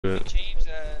Change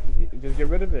that. Just get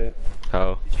rid of it. You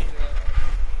How? change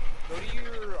that. Go to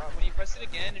your when you press it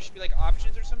again, there should be like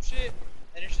options or some shit,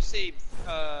 and it should say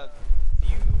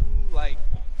view like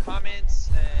comments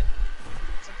and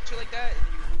some shit like that,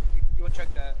 and you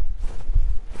uncheck that.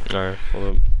 Alright,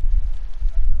 hold up.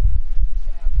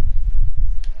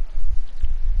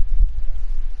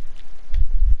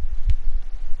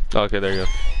 Okay, there you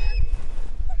go.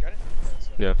 Got it?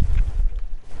 Yeah.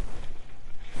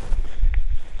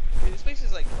 Dude, this place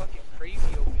is like fucking crazy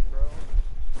open, bro.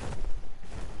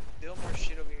 Still more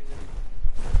shit over here than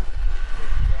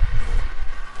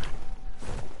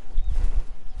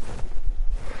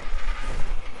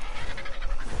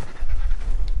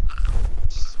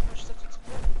so much stuff to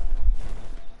explore.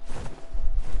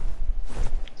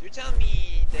 So you're telling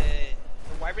me that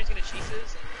the wyvern's gonna chase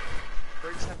us and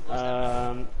birds have close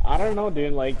down? I don't know,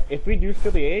 dude. Like, if we do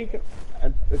steal the egg,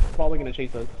 it's probably gonna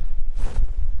chase us.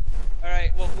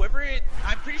 Alright, well,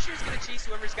 I'm pretty sure it's gonna chase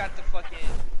whoever's got the fucking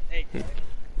egg, right?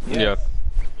 Yeah.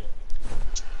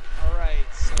 Alright,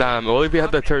 so... Damn, what if we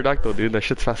had that pterodactyl, dude? That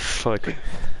shit's fast as fuck. It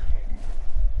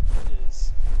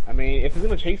is. I mean, if it's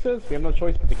gonna chase us, we have no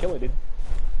choice but to kill it, dude.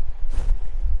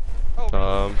 Oh,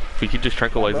 really? We could just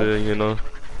tranquilize Yeah, bro. it, you know?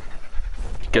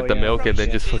 Get Oh, the yeah. milk and then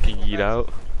just fucking eat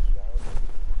out.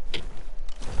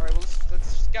 Alright, well,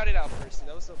 let's scout it out first.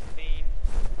 That was the main...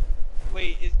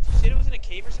 Wait, you said it was in a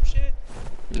cave or some shit?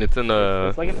 It's in a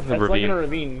It's like in a ravine.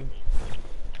 ravine.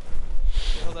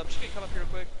 Wait, hold up, just gonna come up here real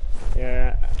quick.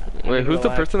 Yeah. I Wait, need who's to the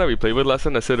relax. person that we played with last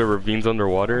time that said a ravine's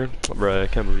underwater? Bruh, I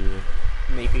can't believe it.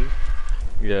 Maybe.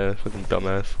 Yeah, fucking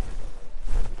dumbass.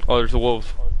 Oh, there's the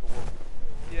wolves.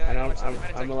 Yeah, I know. watch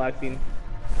that, I'm relaxing.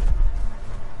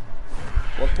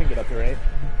 Wolves can get up here, right?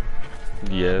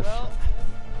 Yes. Well,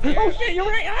 Oh shit! You're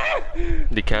right. Ah!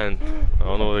 They can. I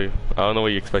don't know what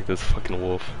you expect this fucking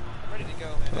wolf. I'm ready to go,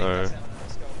 man. Alright.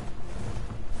 Let's go.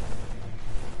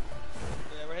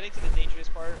 Yeah, we're heading to the dangerous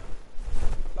part.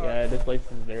 Yeah, this place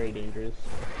is very dangerous.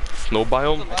 Snow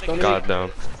biome? Don't God damn.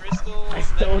 Crystals, I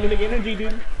still metal. need energy,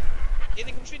 dude. Yeah,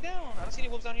 they come straight down. I don't see any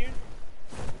wolves down here.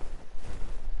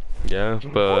 Yeah,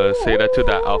 but say that to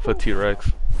that alpha T-Rex.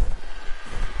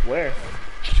 Where?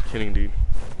 Just kidding, dude.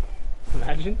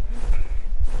 Imagine.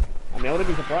 I mean, I wouldn't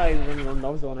be surprised when you're in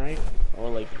no zone, right? Or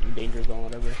like danger zone,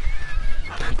 whatever.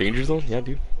 Danger zone? Yeah,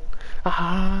 dude.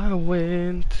 I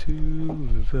went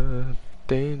to the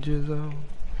danger zone.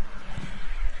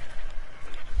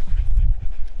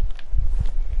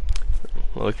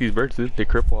 I like these birds, dude. They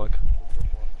crip walk.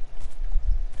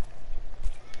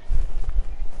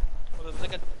 Well,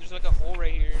 there's like a hole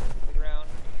right here in the ground.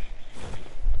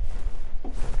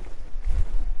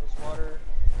 There's water.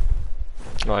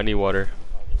 Oh, I need water.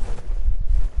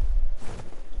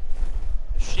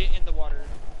 There's shit in the water.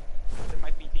 That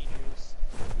might be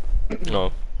dangerous.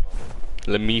 No.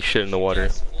 Let me shit in the water.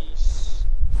 Yes,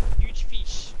 fish. Huge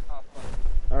fish. Oh,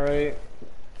 fuck. Alright.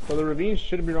 So the ravine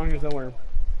should be around here somewhere. Okay,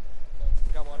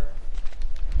 got water.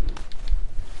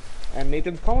 And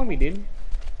Nathan's calling me, dude.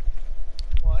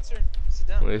 Well, answer. Sit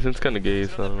down. Well, it's kind of gay,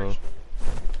 Sit so I on don't that know.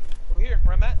 perch. Over here,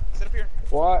 where I'm at. Sit up here.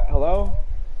 What? Hello?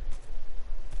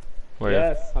 Where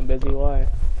Yes, I'm busy. Why?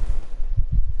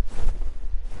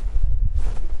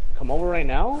 Come over right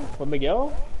now with Miguel?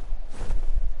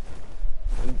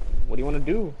 What do you want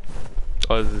to do?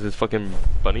 Oh, is this fucking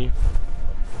bunny?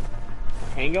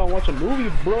 Hang out and watch a movie,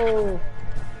 bro.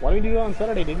 Why don't we do that on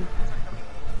Saturday, dude?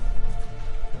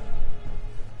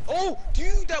 Oh,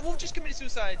 dude, that wolf just committed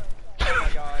suicide. Oh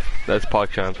my god. That's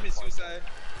PogChamp. Committed suicide.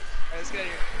 Alright, let's get out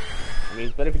of here. I mean,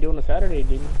 it's better if you do it on a Saturday,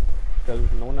 dude. Because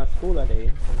no one has school that day,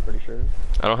 I'm pretty sure.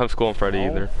 I don't have school on Friday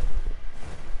No. either.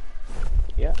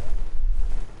 Yeah.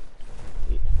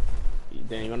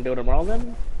 Then you gonna do it tomorrow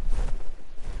then?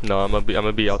 No, I'm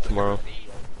gonna be out tomorrow.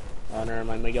 Oh, never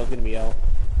mind. Miguel's gonna be out.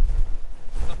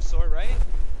 Some sort, right?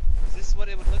 Is this what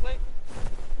it would look like?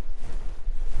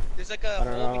 There's like a I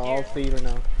don't hole know. over I'll here. see right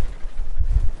now.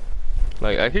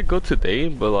 Like, I could go today,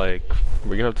 but like,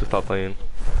 we're gonna have to stop playing.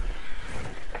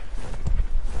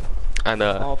 And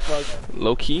Oh fuck.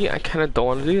 low key, I kinda don't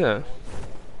wanna do that.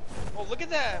 Oh, look at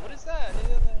that. What is that?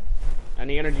 I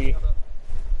need energy.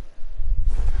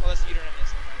 Oh, that's the uterine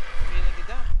nest. Okay, then get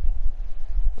down.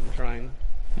 I'm trying.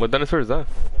 What dinosaur is that?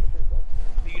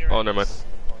 The uterine Oh, never mind. nest.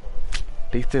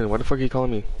 Nathan, why the fuck are you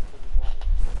calling me?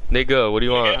 Nigga, what do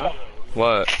you want?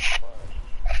 What?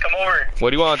 Come over. What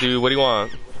do you want, dude? What do you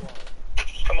want?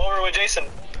 Come over with Jason.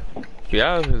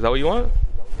 Yeah, is that what you want?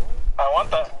 I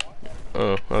want that.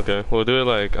 Oh, okay. We'll do it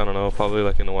like, I don't know, probably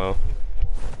like in a while.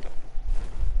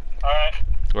 Alright.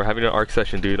 We're having an ARC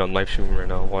session, dude, on live streaming right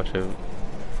now. Watch it.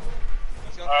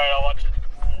 Let's go. Alright, I'll watch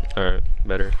it. Alright,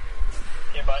 better.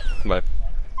 Yo. Okay, bye. Bye.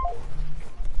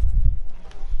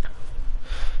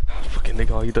 Fucking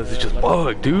nigga, all he does is just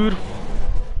bug, dude.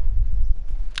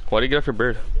 Why do you get off your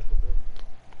bird?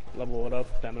 Level it up,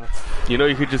 stamina. You know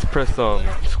you could just press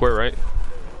square, right?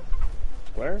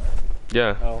 Square?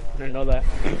 Yeah. Oh, I didn't know that.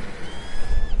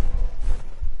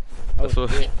 That's Oh,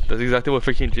 what. shit. That's exactly what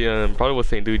freaking probably was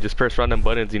saying, dude. Just press random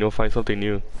buttons, and you'll find something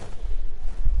new.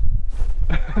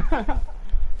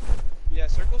 Yeah,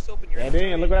 circles to open your Yeah, dude,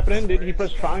 and look what happened, dude. He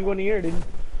pressed triangle in the air, dude.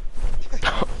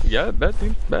 Yeah, bet,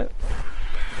 dude, bet.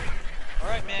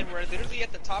 Alright, man, we're literally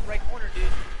at the top right corner, dude.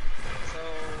 So,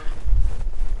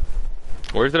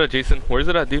 Where's it at, Jason? Where's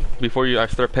it at, dude? Before I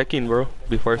start pecking, bro.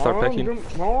 Before I start pecking.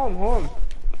 Hold on. right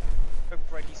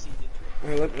before I DC,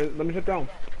 dude. Hey, let me sit down.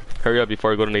 Hurry up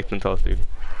before I go to Nathan's house, dude.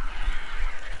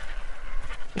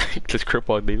 Just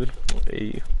crippled, David.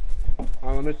 Hey.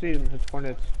 Let me see his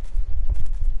coordinates.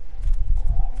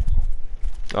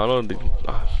 I don't know, dude.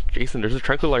 Jason, there's a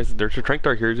tranquilizer. There's a trank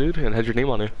dart here, dude, and it has your name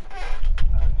on it.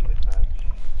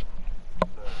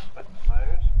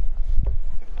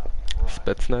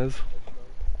 Spetsnaz.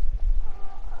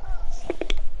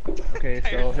 Okay,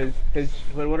 so his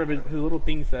little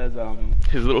thing says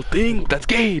His little thing. That's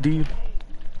gay, dude.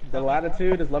 the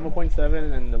latitude is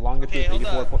 11.7 and the longitude Okay, is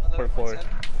hold up. 84.4.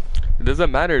 It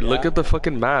doesn't matter. Yeah. Look at the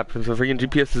fucking map. The freaking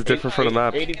GPS is different from the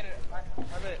map.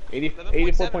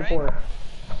 84.4.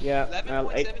 Yeah.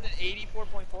 11.7 and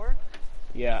 84.4?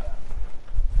 Yeah.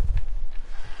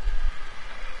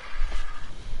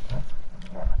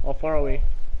 How far are we?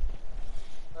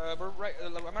 We're right,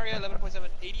 I'm already at 11.7,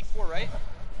 84, right?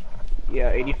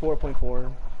 Yeah, 84.4.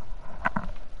 Okay,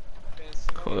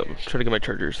 so Hold up, I'm trying to get my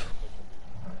chargers.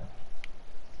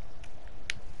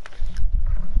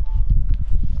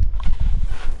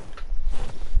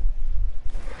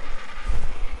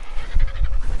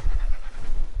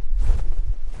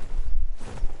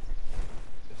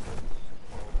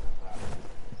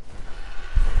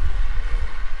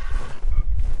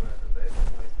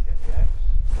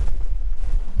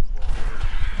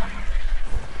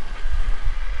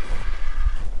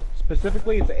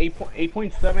 Specifically, it's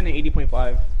 8.7 and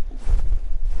 80.5.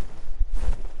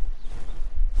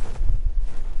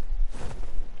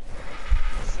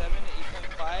 7,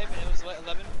 8.5, and it was what,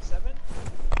 11.7?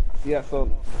 Yeah, so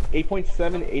 8.7, 80.5.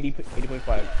 I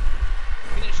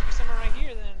mean, it should be somewhere right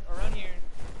here then, around here.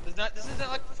 This isn't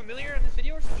like familiar in this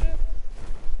video or some shit?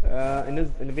 In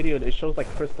the video, it shows like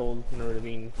crystals in the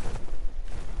ravine.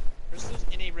 Crystals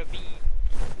in a ravine.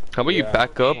 How about you Yeah,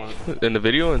 back up come in the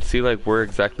video and see like where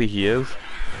exactly he is?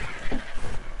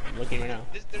 I'm looking right now.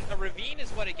 There's a ravine is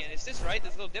what again? Is this right?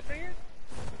 This little dip right here?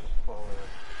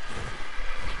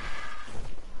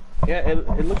 Yeah,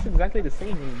 it looks exactly the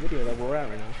same in the video that we're at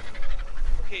right now.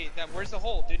 Okay, then where's the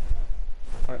hole, dude?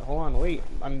 Alright, hold on, wait.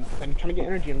 I'm trying to get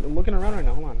energy. I'm looking around right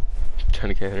now. Hold on.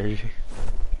 Trying to get energy.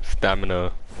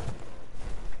 Stamina.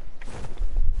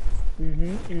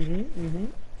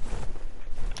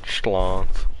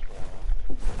 Schlongs.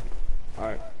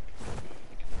 Alright.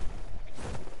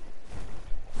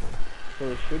 So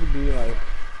it should be like.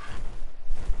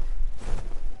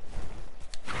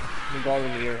 Let me go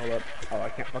in the air. Hold up. Oh, I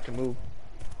can't fucking move.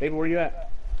 Baby, where you at?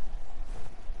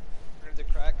 There's a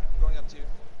crack going up to you.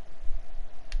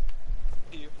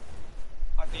 To you.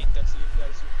 I think that's you. Yeah,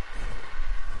 that's you.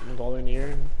 I'm gonna go in the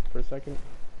air for a second.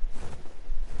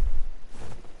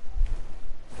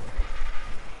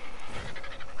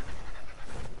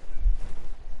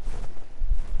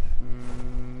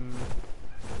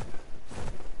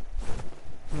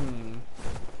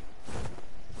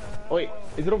 Oh wait,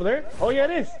 is it over there? Oh yeah,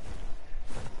 it is.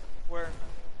 Where?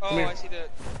 Oh, here. I see the. In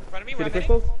front of me? See Where the I'm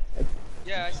crystals?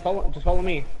 Yeah, I see. Just follow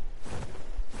me.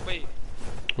 Wait.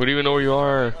 We don't even know where you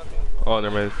are. Oh,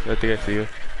 never mind. I think I see you.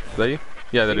 Is that you?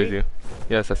 Yeah, that See is me? you.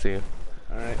 Yes, I see you.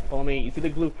 Alright, follow me. You see the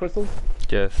blue crystals?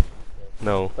 Yes.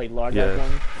 No. Like large Yes. ass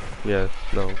ones? Yes.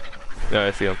 No. Yeah,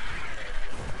 I see them.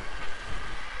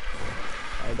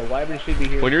 Alright, the wyvern should be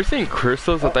here. When you're saying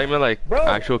crystals, I thought you meant like Bro.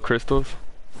 actual crystals.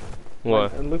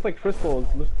 What? It looks like crystals.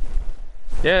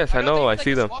 Yes, I thought know. they were I like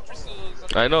see the them. small crystals,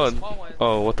 like I know. the small ones.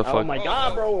 Oh, what the Oh fuck? my Oh,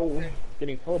 god, oh. bro!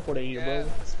 Getting teleported here, Yeah,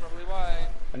 bro. that's probably why.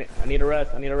 I need a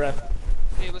rest. I need a rest.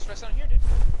 Hey, let's rest down here, dude.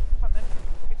 Come on, man.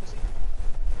 Okay, pussy.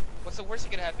 What's the worst that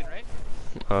could happen,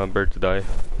 right? Birds die.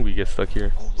 We get stuck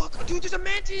here. Oh, look. Oh, dude, there's a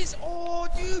mantis. Oh,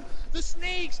 dude. The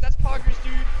snakes. That's poggers,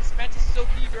 dude. This mantis is OP,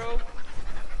 bro.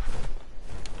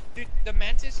 Dude, the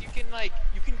mantis, you can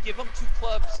give them 2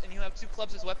 clubs, and you have 2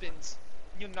 clubs as weapons.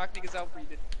 And you'll knock niggas out for you,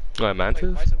 dude. Oh, a mantis?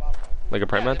 Like, vice versa. Like a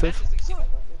prime Yeah, the mantis? like, see them?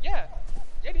 Yeah.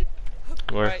 Yeah, dude.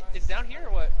 Where? Alright, it's down here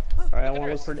or what? Alright, I Look at wanna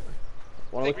look ours. for the.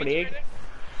 Wanna Is look for that the green egg? right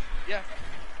there?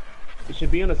 Yeah. It should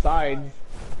be on the sides.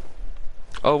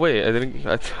 Oh wait,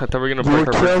 I thought we were gonna You were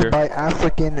break our bird killed here. by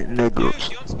African Dude, niggers.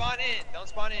 don't spawn in. Don't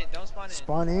spawn in. Don't spawn in.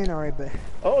 Spawn in, alright, but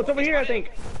Oh, it's over here, I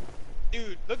think.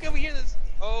 Dude, look over here. This.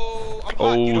 Oh, I'm hot.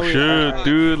 Oh Dude, shit, alright.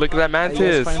 dude, look at that Are you guys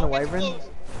mantis. fighting the Don't get too wyvern? close.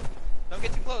 Don't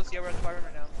get too close. Yeah, we're at the wyvern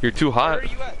right now. You're too Where hot. are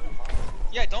you at?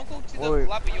 Yeah, don't go to the Wait.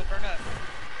 lava. You'll burn up.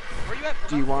 Where you at?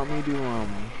 Do you want me to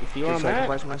See where I'm at?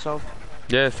 sacrifice myself?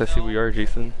 Yes, I see we are,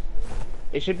 Jason.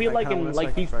 It should be Like, like how in would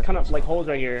like these sacrifice kind of myself? like holes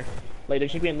right here. Like there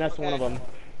should be a nest in one of Okay. them.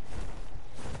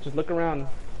 Just look around.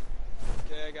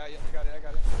 Okay, I got you. I got it. I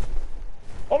got it.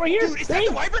 Over here! Dude, is that the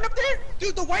Dave! wyvern up there?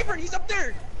 Dude, the wyvern, he's up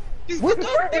there. Dude, look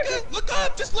up, nigga. Look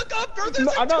up. Just look up, bro. There's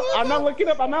No, like I'm two not. of I'm not them. looking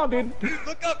up. I'm out, dude. Dude,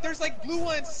 look up. There's like blue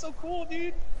ones. It's so cool,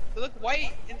 dude. They look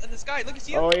white in the sky. Look, you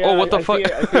see them? Oh yeah. Oh, what the I fuck? see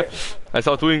it, I see it. I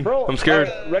saw a twin. Bro, I'm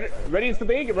scared. Ready to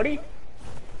the egg? Ready?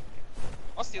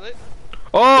 I'll steal it.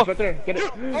 Oh! It's right there. Get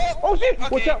it. Dude, Oh shit! Okay,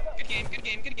 Watch out! good game, good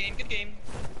game, good game, good game.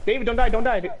 David, don't die! Don't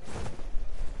die!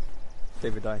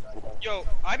 David died. Yo,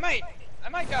 I might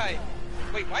die.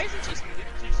 Wait, why is it chasing me?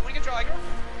 Did someone get draw aggro?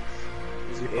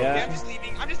 Is he Okay, Yeah. I'm just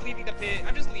leaving. I'm just leaving the pit.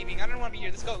 I'm just leaving. I don't want to be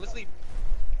here. Let's go. Let's leave.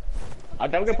 I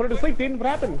thought we were gonna put her to sleep, dude. What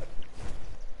happened?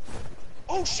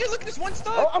 Oh shit! Look at this one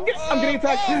stuck. Oh, I'm getting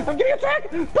attacked! Oh. I'm getting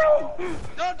attacked, bro!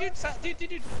 No, dude,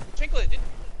 dude. Trinkle it, dude.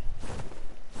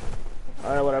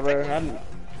 Alright, whatever.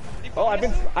 Oh,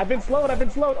 I've been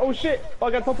slowed. Oh shit! Oh,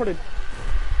 I got teleported.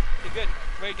 Okay, good.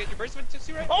 Wait, get your burst with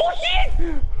two, right? Oh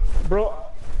shit! Bro,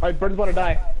 my bird's about to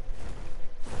die.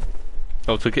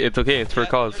 Oh, it's okay. It's okay. It's for a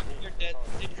cause. You're dead.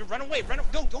 Dude, you run away.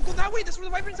 Don't go that way. That's where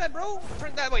the wyvern's at, bro.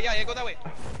 Turn that way. Yeah, go that way.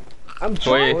 I'm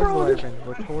trying, Wait. Towards the bro. wyvern.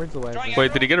 We're towards the wyvern. Drawing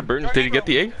Wait, aggro. did he get a burn? Draw Did he aggro. get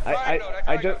the egg?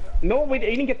 I just no wait. He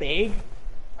didn't get the egg.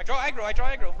 I draw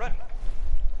aggro. Run.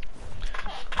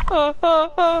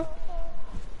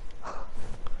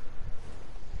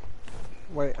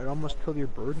 Wait, I almost killed your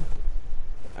bird.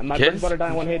 And my Yes. bird's about to die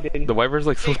in one hit, dude. The wyvern's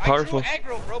like so Hey, powerful. I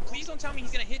drew aggro, bro. Please don't tell me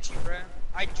he's gonna hit you, bro.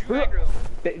 I drew Bro.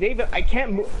 aggro. David, I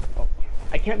can't move. Oh,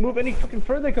 I can't move any fucking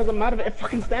further because I'm out of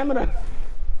fucking stamina.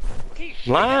 Okay.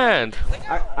 Land. Lay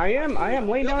down. I am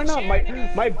laying Build down a now. chair,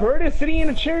 nigga. My bird is sitting in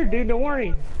a chair, dude. Don't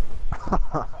worry.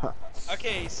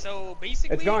 Okay, so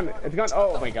basically. It's gone. It's gone.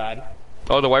 Oh my god.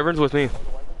 Oh, the wyvern's with me.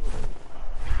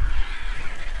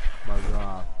 My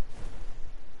god.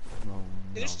 No,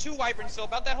 There's two wyverns, so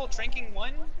about that whole tranking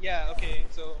one. Yeah. Okay.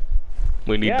 So.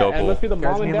 We need Yeah, and double. let's do the You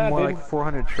guys mom and need dad, more dude. like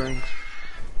 400 shrinks.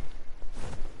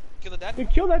 Kill the dad. Dude,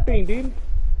 kill that thing, dude.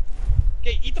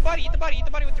 Okay, eat the body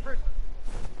with your bird.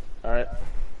 All right.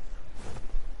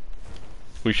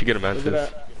 We should get a Look at mantis.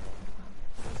 that.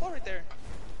 Floor right there.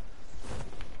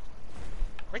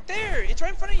 Right there. It's right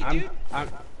in front of you, dude.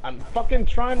 I'm fucking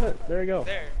trying to. There you go.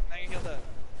 There. Now you're healed up.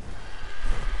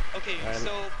 Okay, Alright.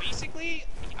 so basically,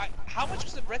 how much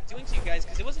was the breath doing to you guys?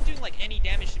 Because it wasn't doing like any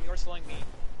damage to me or slowing me.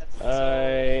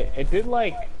 It did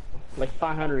like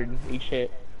 500 each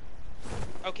hit.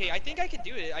 Okay, I think I could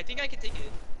do it. I think I could take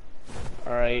it.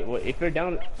 All right. Well, if you're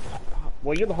down,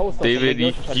 well, you're the host. so David, maybe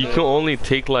you, let's try you to- can only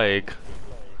take like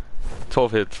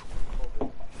 12 hits.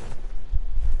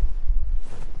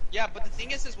 Yeah, but the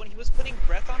thing is when he was putting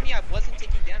breath on me, I wasn't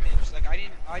taking damage. Like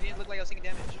I didn't look like I was taking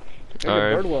damage. Maybe the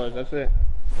Alright. bird was. That's it.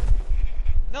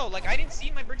 No, like I didn't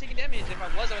see my bird taking damage. If I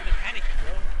was, I would have been panicking,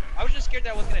 bro. I was just scared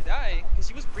that I was gonna die because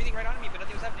he was breathing right on me, but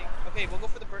nothing was happening. Okay, we'll go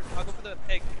for the bird. I'll go for the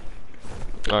egg.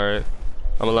 Alright.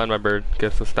 I'm gonna land my bird.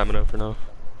 Get the stamina for now.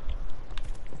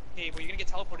 Okay, but you're gonna get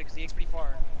teleported because the egg's pretty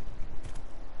far.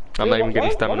 I'm not even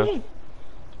getting stamina. I'm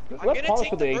Let's gonna pause take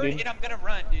for the the egg, bird dude. and I'm gonna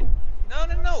run, dude.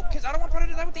 No, because I don't want Prado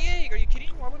to die with the egg. Are you kidding?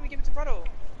 Why would we give it to Prado?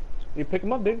 You pick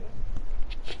him up, dude.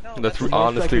 No, That's the most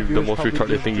honestly I could do the is most probably retarded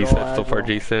just thing you draw said so far, aggro.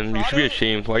 Jason. You should be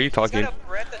ashamed. Why are you He's talking? got a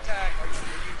breath attack.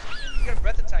 You got a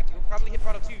breath attack. You'll probably hit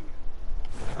Prado too.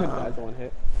 That's one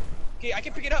hit. Okay, I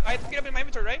can pick it up. I have to pick it up in my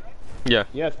inventory, right? Yeah.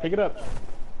 Yes, pick it up.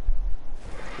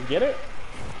 You get it?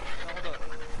 No, hold up.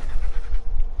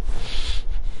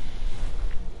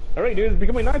 All right, dude. It's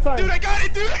becoming nighttime. Dude, I got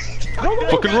it, dude! Go, go, go.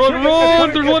 Fucking run!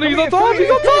 There's one. He's on top. He's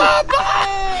on top.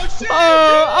 Oh, shit!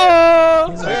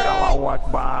 Allahu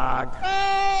Akbar.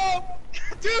 Oh!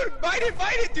 Dude, bite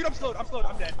it! Dude, I'm slowed.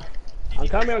 I'm dead. I'm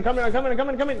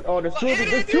coming. Oh, there's two of them.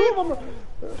 There's two of them.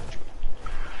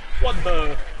 What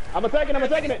the? I'm attacking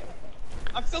it.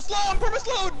 I'm still slow. I'm perma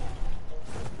slowed.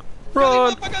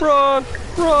 Run! I got Run!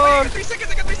 3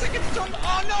 seconds. I got 3 seconds.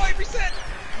 Oh no, I reset.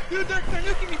 Dude, they're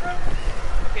nuking me, bro.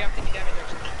 Okay, I'm taking damage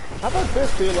actually. How about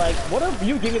this, dude? Like, what if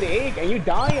you give me the egg and you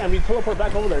die and we teleport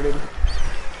back over there, dude?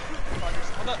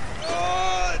 Hold up.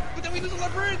 But then we lose all our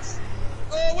birds.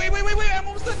 Oh, wait. I'm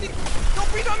almost done. Don't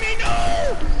breathe on me.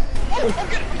 No! Oh, I'm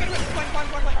good.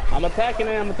 Fine. I'm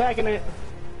attacking it.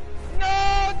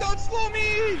 No, don't slow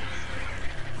me!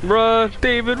 Run,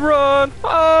 David, run!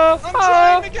 I'm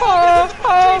trying, Miguel,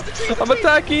 get the trees, I'm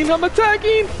attacking, I'm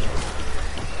attacking!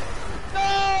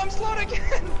 No, I'm slowed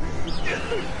again!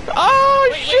 Oh,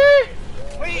 Wait, shit!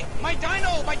 Wait, my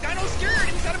dino's scared,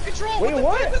 he's out of control! Wait, what?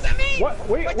 what? The fuck does that mean? What?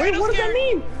 Wait, My wait, dino's what does that scared.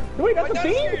 mean? Wait, that's My a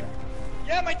dino's thing? scared.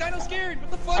 Yeah, my dino's scared.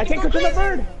 What the fuck? I He's can't going control the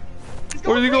crazy. bird. He's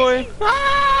Where's he crazy. going?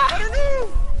 Ah! I don't know.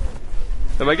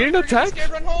 Am I getting You're attacked?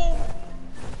 scared, run home.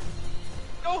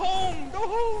 Go home. Go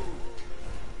home.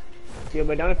 Yeah,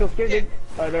 but now I feel scared, dude.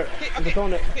 They're Okay,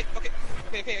 controlling it.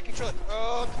 okay, I control it.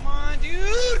 Oh, come on,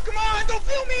 dude. Come on, don't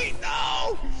film me.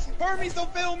 No. Hermes,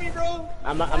 don't film me, bro.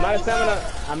 I'm out of stamina.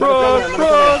 I'm out Run, of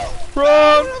run, stamina.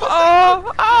 run! Ah!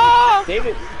 Ah!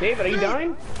 David, are you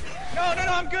dying? No,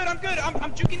 I'm good. I'm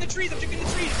juking the trees.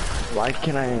 Why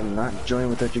can I not join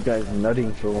without you guys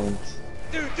nutting for once?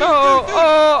 Dude. Oh,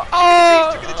 oh,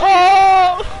 oh,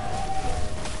 oh!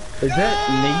 Is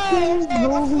that Nathan?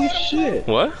 Holy shit!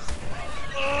 What?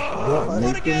 Oh,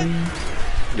 Nathan? again.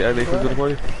 Yeah, they good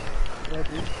morning.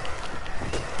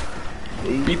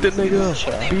 Beat the nigga!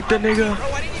 Beat the nigga! Bro,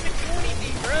 I didn't even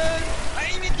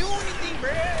do anything,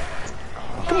 bro.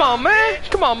 Come on, man!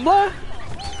 Come on, blood!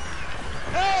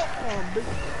 Help.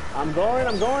 I'm going.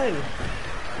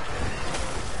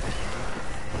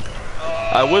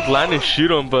 I would land and shoot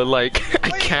him, but like, I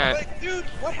Wait, can't. but, dude,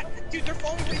 dude, they're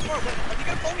following me far. What, are they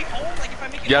gonna follow me home? Like if I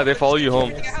make it Yeah, out, they like, follow just you take home.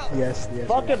 everything out? Yes.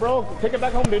 Fuck it, bro. Take it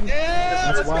back home, dude. Yeah,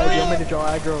 That's let's why go. you want me to draw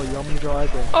aggro. You want me to draw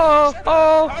aggro. Oh,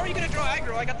 oh! How are you gonna draw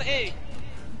aggro? I got the egg.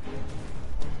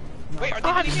 Wait, are they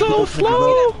I'm running so in?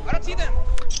 slow! I don't see them.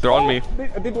 They're on me.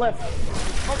 I did left.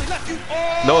 Oh, they left, dude.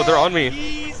 Oh, No, they're on me.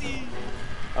 Easy.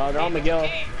 Oh, they're on Miguel.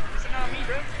 Okay, this is not on me,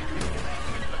 bro.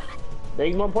 The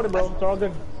egg's more important, bro. It's all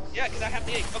good. Yeah, because I have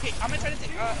the egg. Okay, I'm gonna try to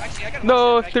take. Actually, I gotta.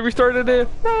 No, watch that, they restarted it.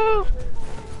 No.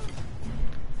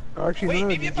 Actually, Wait, no,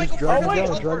 maybe if I just go drag forward, I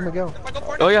Miguel. can Drag teleport. Miguel. If I go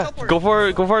forward, Oh I can yeah, teleport. go for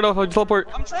it. Go for it. I'll teleport.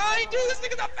 I'm trying, dude. This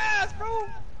nigga's not fast, bro.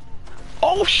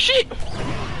 Oh shit!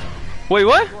 Wait,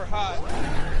 what? You're hot.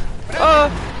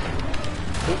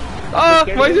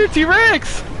 Why is there a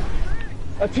T-Rex?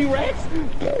 A T-Rex?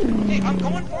 Hey, I'm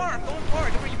going far. Don't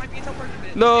worry, you might be in teleport a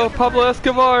bit. No, Stay on your Pablo bird.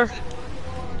 Escobar.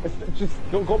 It's just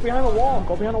go behind the wall.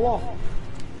 Go behind the wall.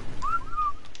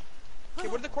 Okay,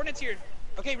 what are the coordinates here?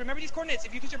 Okay, remember these coordinates.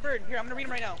 If you use your bird, here, I'm gonna read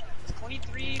them right now.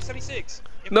 2376.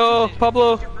 If No, you use it,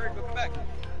 Pablo. use your bird, go come back.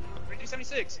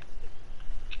 2376.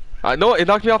 I know it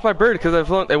knocked me off my bird because I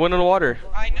went in the water.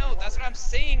 I know, that's what I'm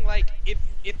saying. Like, if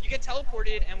you get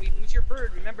teleported and we lose your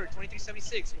bird, remember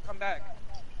 2376. We'll come back.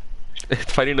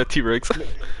 It's fighting a T-Rex.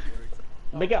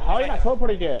 Miguel, how are you not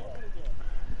teleported yet?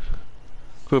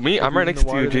 Who, me? I'm right next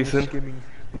to you, Jason.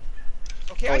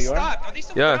 Okay, Oh, I you are? stopped. Are they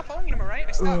still Yeah. they're not following me anymore, right?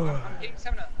 I stopped. I'm getting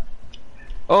stamina.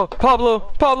 Oh,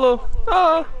 Pablo!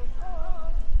 Ah!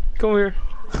 Come here.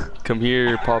 Come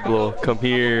here, Pablo. Come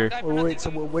here. Die for Oh, nothing, wait, so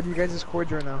dude. what are you guys'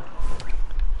 scores right now?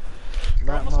 We're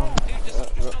Not almost long. home, dude.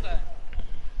 Just know that.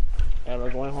 Yeah,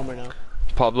 we're going home right now.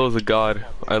 Pablo's a god.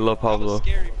 I love That was Pablo.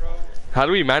 scary, bro. How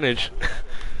do we manage?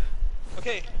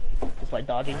 Okay, Just by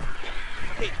dodging.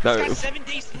 okay. He's No. got 7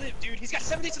 days to live, dude. He's got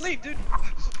 7 days to live, dude.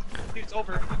 Dude, it's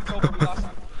over. It's over. We lost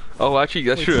him. Oh, actually,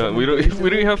 that's Wait, true. so We don't. days We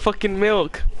don't even ago? have fucking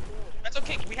milk. That's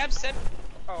okay. We have 7.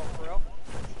 Oh, for real?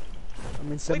 I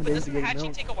mean, Wait, 7 but days to doesn't get hatching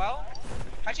milk. take a while?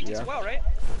 Hatching takes a Yeah. while, right?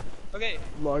 Okay,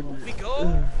 Log. we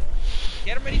go,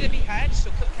 get them ready to be hatched,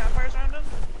 so put campfires around them,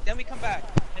 then we come back,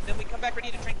 and then we come back ready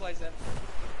to tranquilize them.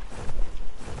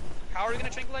 How are we gonna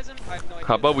tranquilize them? I have no idea.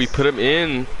 How about we put him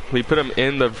in? We put him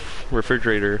in the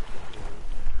refrigerator.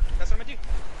 That's what I'm gonna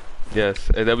do. Yes,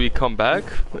 and then we come back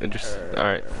and just. All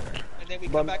right. And then we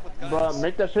come back with guns. Bro,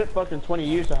 make that shit fucking 20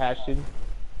 years to hatch, dude.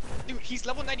 Dude, he's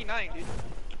level 99, dude.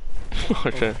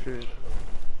 Okay. Shit.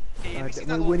 Hey, at least he's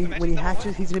not level- When he imagine he's level hatches,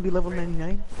 1. he's gonna be level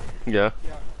 99. Yeah.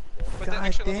 Yeah. But the God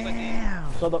extra level's like 8.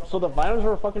 damn. So the violence that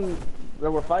were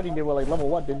fighting, they were like level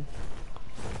what, dude?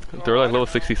 They're like I level don't know.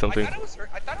 60 something. I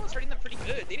thought it was hurting them pretty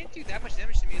good. They didn't do that much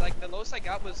damage to me. Like the lowest I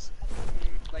got was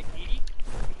like 80.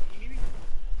 Maybe.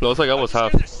 No, it's like I was just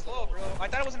half. scared they're slow, bro. I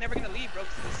thought I wasn't ever gonna leave, bro,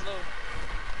 because they're slow.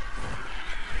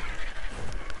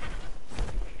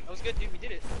 That was good, dude. We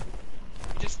did it.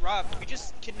 We just robbed. We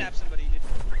just kidnapped somebody,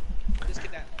 dude. Just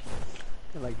kidnapped.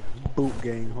 Like boot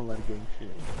gang, whole lot of gang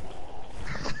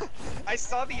shit. I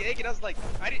saw the egg and I was like,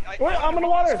 Wait, I'm in the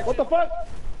water! What the fuck?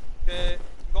 I'm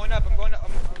going up. I'm going up.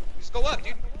 Just go up,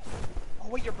 dude. Oh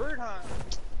wait, your bird, huh?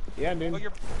 Yeah, dude. Oh,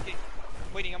 you're. Okay.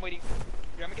 I'm waiting. Here,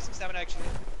 I'm gonna get some stamina actually.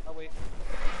 I'll wait.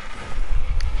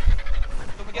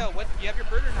 So Miguel, what? You have your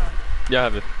bird or not? Yeah, I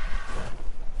have it.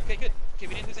 Okay, good. Okay,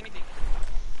 we didn't lose anything.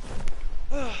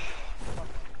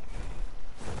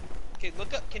 Okay,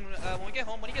 look up. Can when we get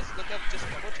home, when you guys look up, just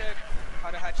double check how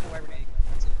to hatch a wyvern egg.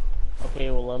 That's it. Okay,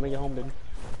 well, let me get home then.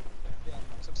 Yeah,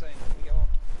 that's what I'm saying. When we get home.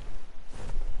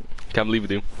 Can't believe it,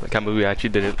 dude. I can't believe we actually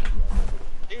did it.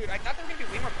 Dude, I thought they were gonna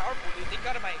be way more powerful, dude. They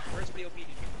got my first pretty OP, dude.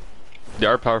 They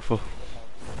are powerful.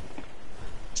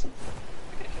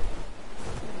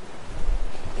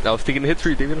 I was taking hits for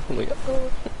you, David. I'm like,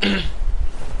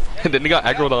 and then they got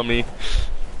aggroed on me.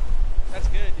 That's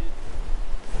good,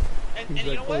 dude. And He's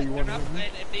you know like, what? "Oh, you They're want not, him?"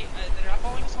 and if they're not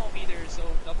following us home either, so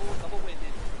double win,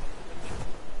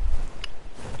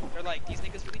 dude. They're like, these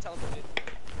niggas really teleported.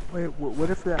 Wait, what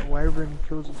if that wyvern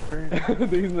kills its parent?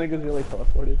 These niggas really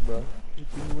teleported, bro. You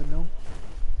think you would know?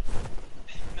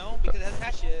 No, because it hasn't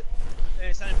hatched yet. And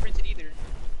it's not imprinted either.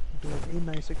 Be like, hey,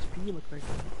 nice XP, look like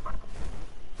that.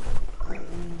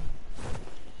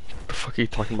 What the fuck are you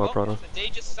talking about, Prado? The day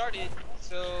just started,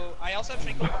 so I also have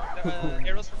Tranquil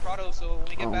arrows for Prado, so when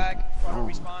we get back, Prado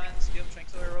respawns, give him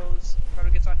Tranquil arrows, Prado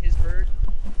gets on his bird,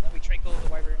 and we Tranquil the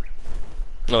wyvern.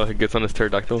 Oh, it gets on his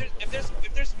pterodactyl. If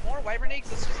there's more wyvern eggs,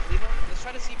 let's just leave them. Let's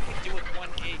try to see if we can do with one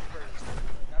egg first.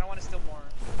 I don't want to steal more,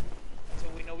 so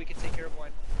we know we can take care of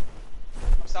one.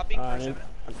 I'm stopping for a second.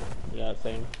 Yeah,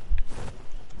 same.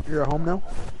 You're at home now?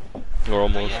 Or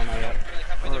almost. Yeah, we're like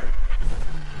halfway there.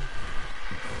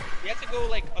 We have to go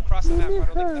like across the map,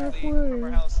 Prado, like literally from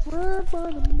our house. Right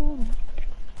by the moon.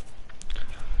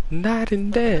 Night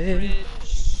and day.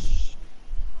 Bridge.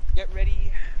 Get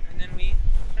ready, and then we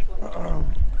Tranquil.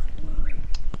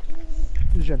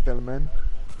 Gentlemen.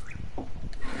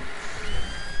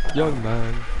 Young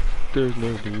man, there's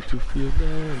no need to feel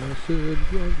down. I said,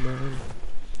 young man.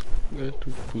 Get to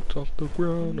put off the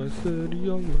ground. I said,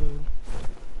 young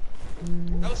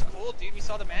man. That was cool, dude. We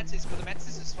saw the mantis, but the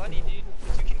mantis is funny, dude.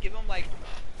 'Cause you can give them like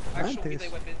actual Mantis?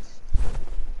 melee weapons.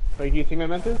 Wait, do you see my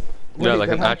mantis? Yeah, Wait, like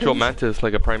that an actual happens? mantis,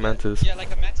 like a prime mantis. Yeah,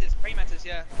 like a mantis, praying mantis.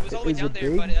 Yeah, it was all the way Is down it there,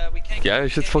 big? but we can't. Yeah, we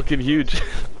it's just can't get fucking too close.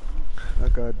 huge. Oh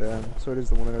god damn. So it is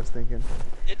the one that I was thinking.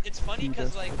 It's funny He because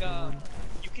does like fucking run.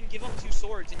 you can give him 2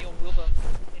 swords and he'll wield them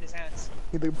in his hands.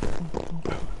 He like,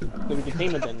 So we can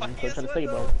tame it then. That's what I'm trying to say,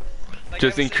 bro. Like,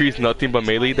 Just I was increase saying, nothing but this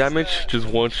one melee is, damage. Just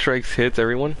one strikes hits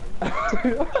everyone.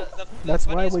 That's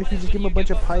why, funniest what if one you is just when give him a bunch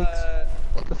of pikes?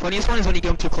 The funniest one is when you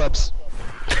give him 2 clubs.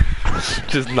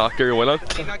 Just knock everyone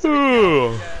out. He knocks everything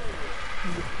out, yeah.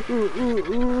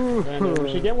 And, we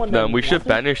should get one. Nah, done. we should Want it?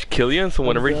 banish Killian so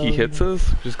whenever he hits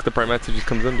us, just the prime mantis just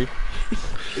comes in, dude.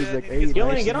 He's like, Yeah, hey, he's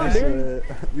Gillian, nice, get on, nice, dude.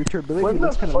 your turbility When the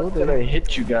looks kind of low fuck did there. I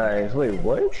hit you guys? Wait,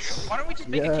 what? Why don't we just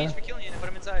make a Yeah. cage for Killian and put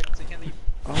him inside so he can't leave?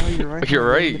 Oh, you're right. You're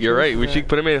man, right, the you're right. choice We for should that.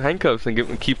 put him in handcuffs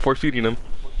and keep force feeding him.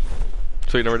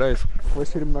 So he never dies.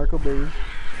 Let's feed him narco berries.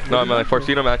 No, I mean like force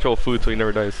feeding him actual food so he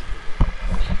never dies. Oh,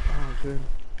 good.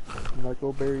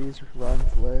 Narco berries, rotten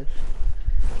flesh.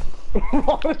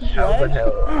 How the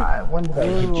hell? When did I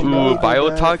hit you Ooh, guys?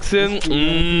 biotoxin?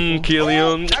 Mmm,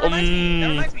 Killian. That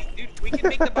reminds me, dude. We can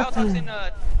make the biotoxin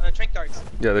trank darts.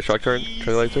 Yeah, the shock turn, Easy,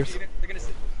 tranquilizers. dude. They're gonna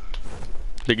sit.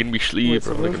 They're gonna be Wait, sleep,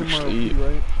 so bro. They're those gonna are be more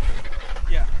OP, sleep. right?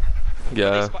 Yeah.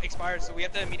 Yeah. They expired, so we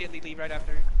have to immediately leave right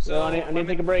after. So I need to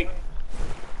take a break.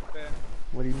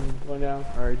 What do you mean? Going down.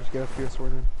 Alright, just get up to your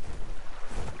sword then.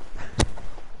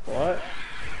 What?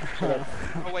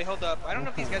 Oh wait, hold up. I don't know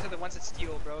if these guys are the ones that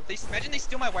steal, bro. If they imagine they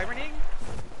steal my wyvern egg.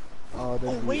 Oh, Oh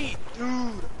that'd be- wait,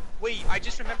 dude. Wait, I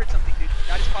just remembered something, dude.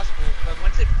 That is possible. But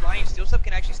once it flying steal stuff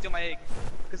can actually steal my egg,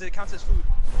 because it counts as food.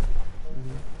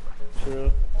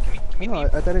 True. Can we No,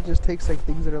 leave? I thought it just takes like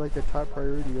things that are like the top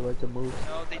priority or like the most.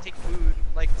 No, they take food.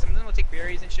 Like some of them will take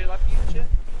berries and shit off you and shit.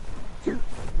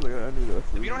 Like, I knew that.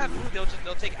 If you don't have food,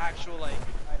 they'll take actual like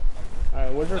items.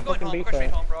 Alright, where's your I'm going fucking home. I'm base going straight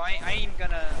at? home, bro. I ain't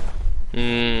gonna.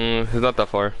 Mmm, it's not that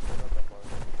far.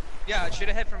 Yeah, I should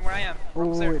have head from where I am. We're Oh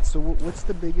almost there. wait, so what's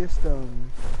the biggest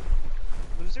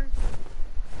Loser?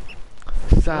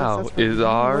 Sal that's is what-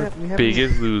 our we have-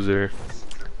 biggest loser.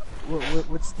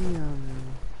 what's the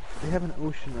they have an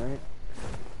ocean, right?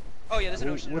 Oh yeah, there's an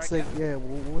ocean. What's right? like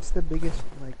what's the biggest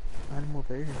like animal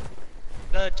there? Yeah.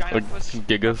 The giant Like, octopus.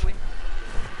 gigas? Probably.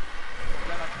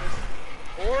 Giant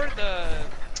octopus. Or the.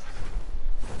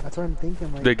 That's what I'm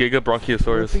thinking. Like, The Giga what if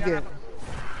Bronchiosaurus. we get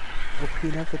OP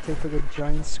enough to take like a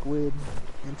giant squid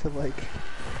into like.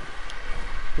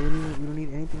 We don't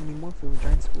need anything anymore for a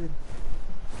giant squid.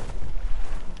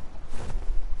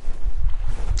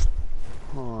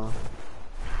 Huh.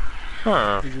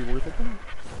 Huh. Is it worth it then?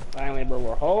 Finally, bro,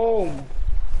 we're home.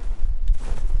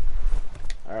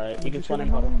 Alright, you Did can say spawn in,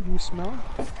 that, Potter. Mom? Do you smell?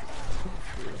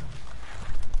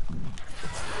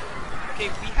 Okay,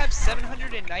 we have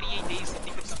 798 days to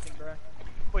think of something, bro.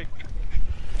 Quick.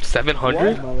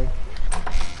 700? Molly.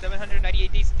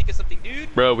 798 days to think of something,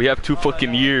 dude. Bro, we have 2 Oh,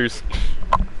 fucking no. years.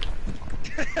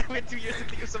 wait 2 years to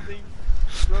think of something.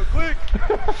 Bro, quick!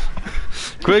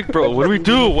 Quick, bro. What do we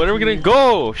do? When are we gonna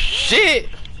go? Shit!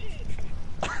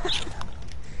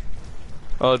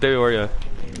 Oh, David, where are you?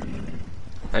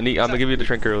 I'm gonna give you the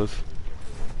shrink arrows.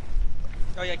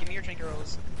 Oh yeah, give me your trinket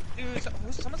rolls. Dude,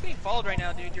 someone's getting followed right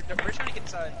now, dude. We're trying to get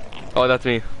inside. Oh, that's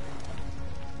me.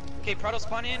 Okay, Prado,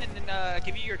 spawn in and then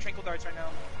give you your trinkle darts right now.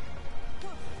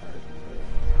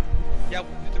 Yeah,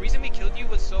 the reason we killed you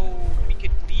was so we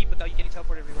could leave without you getting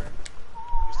teleported everywhere.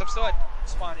 Your stuff's still at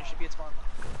spawn. It should be at spawn.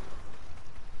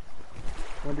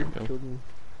 Wonder who killed me.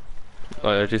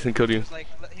 Oh yeah, Jason killed you.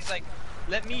 He's like,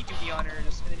 let me do the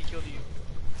honors, and then he killed you.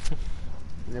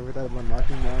 Never thought about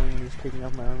knocking down and just taking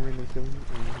off my armor and then killing me.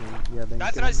 And, yeah, then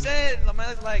That's what I said.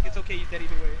 Lamela's like, it's okay, he's dead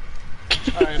either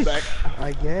way. Alright, I'm back.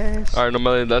 I guess. Alright,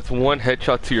 no, that's one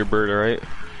headshot to your bird, alright?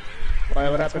 Why,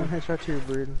 what That's happened? one headshot to your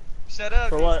bird. Shut up,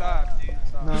 For dude. what? Stop, dude.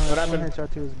 Stop. No, What it's one happened?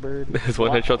 headshot to his bird. It's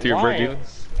one headshot to your Why? bird, dude.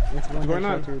 It's one going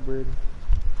headshot on? to your bird.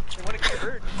 They want to kill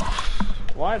your bird.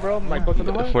 Why, bro? Am I supposed to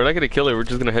know what? We're not gonna kill it, we're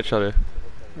just gonna headshot it.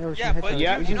 Yeah, we're Yeah, but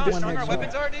Yeah, you just know how one strong our headshot.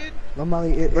 weapons are, dude?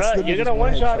 Lamali, it's Bruh, literally you're just gonna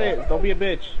one one-shot headshot. it. Don't be a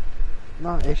bitch.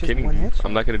 No, it's just Kidding. one headshot.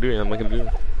 I'm not gonna do it, I'm not gonna do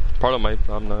it. Part of my,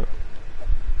 I'm not.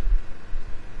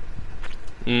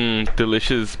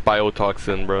 Delicious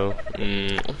biotoxin, bro.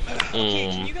 Okay,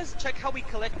 can you guys check how we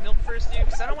collect milk first, dude?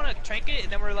 Because I don't want to trank it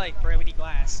and then we're like, bro, we need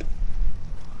glass.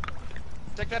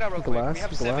 Check that out real quick. We have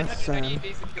Glass, 798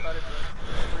 days to think about it,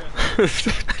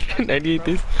 bro. 98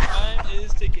 days? Time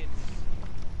is ticking.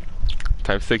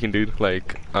 Time's ticking, dude.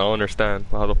 Like, I don't understand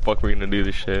how the fuck we're gonna do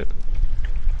this shit.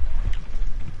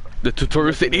 The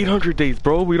tutorial said 800 days,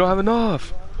 bro. We don't have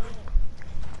enough.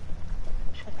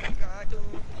 Oh my god, dude.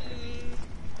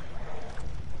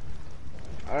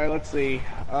 Alright, let's see.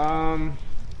 Okay,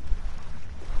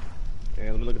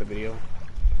 let me look at the video.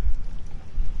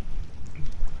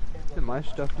 Did my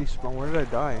stuff despawn? Where did I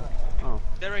die? Oh.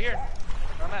 They're right here.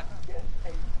 Where I'm at.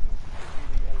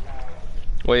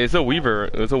 Wait, it's a weaver.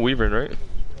 It's a wyvern, right?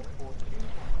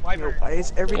 Wyvern. Why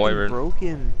is everything Wyvern.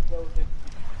 broken?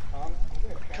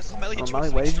 Because Melly Oh, hit you Molly,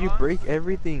 with why switch did you strong. break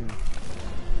everything?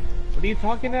 What are you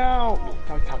talking out?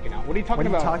 Talking out. What are you talking What are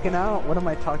you about? talking out? What am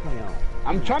I talking out?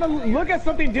 I'm trying to look at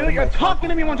something, dude. You're talking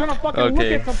to me when I'm trying to fucking look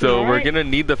Okay, at something. so we're alright? gonna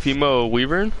need the female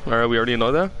wyvern. Alright, we already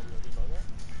know that.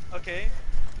 Okay.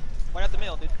 Why not the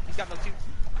male, dude? He's got milk too.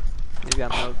 You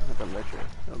got milk with the electric.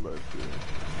 I love you.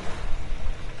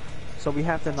 So we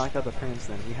have to knock out the parents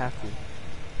then. We have to.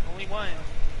 Only one.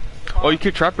 Oh, you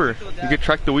could trap her. You could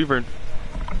track the wyvern.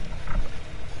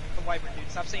 The wyvern,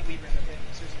 dude. Stop saying wyvern, okay?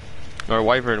 Seriously. Or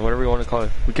wyvern, whatever you want to call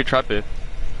it. We could trap it.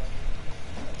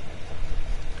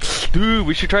 Dude,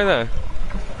 we should try that.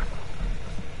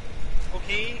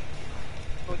 Okay.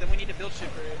 Oh, then we need to build shit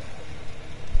for it.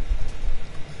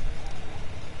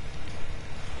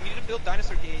 We need to build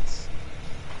dinosaur gates.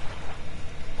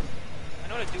 I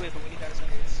know how to do it, but we need dinosaur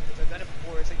gates. Because I've done it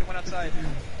before. It's like the one outside.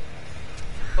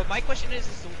 But my question is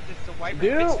the wyvern...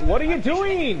 fits Dude, what are the you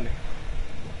population? doing?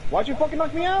 Why'd you fucking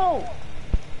knock me out?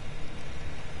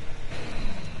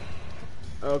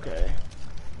 Okay.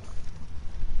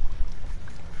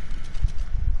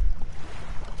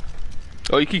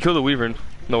 Oh, you can kill the wyvern.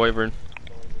 No wyvern.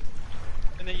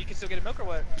 And then you can still get a milk or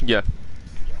what? Yeah.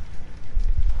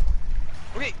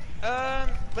 Okay,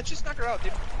 let's just knock her out,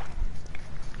 dude.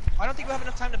 I don't think we'll have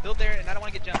enough time to build there, and I don't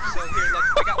want to get jumped, so here, look,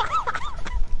 I got one.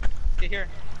 Okay, here.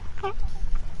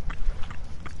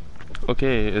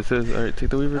 Okay, it says, alright, take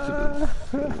the wyvern to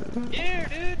Here,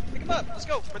 dude! Pick him up! Let's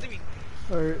go! We're leaving.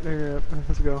 Alright,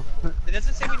 let's go. It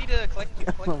doesn't say we need to collect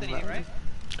anything, right?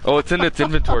 Oh, it's in its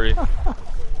inventory.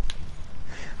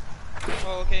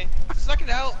 Oh, okay. Let's knock it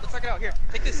out. Let's knock it out. Here,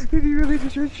 take this. Did you really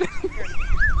just reach? Here.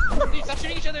 Dude, stop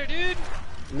shooting each other, dude!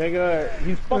 Nigga,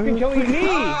 he's fucking killing me!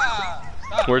 Ah!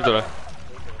 Stop. Where's it?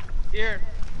 Here.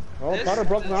 Oh, This- Potter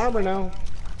broke my this- armor now.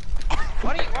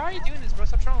 Why are you doing this, bro?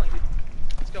 Stop trolling, dude.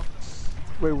 Let's go.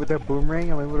 Wait, with that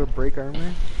boomerang, I'm able to break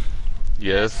armor?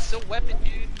 Yes. It's still weapon,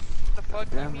 dude. What the fuck?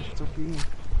 Damn, do you mean? it's OP.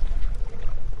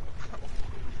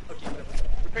 Okay, whatever.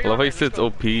 Prepare I your love how armor, he says let's go.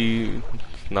 OP.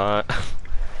 It's not.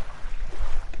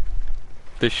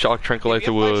 This shock Okay,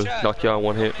 tranquilizer we have will 5 shots, knock you bro. out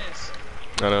one hit. Don't miss.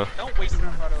 I know. Don't waste it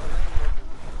on Prado.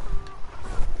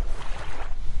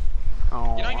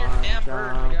 Oh, Get on your damn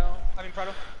bird, Miguel. I mean,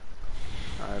 Prado.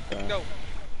 Alright, bet. Go.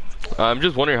 I'm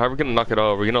just wondering how we're gonna knock it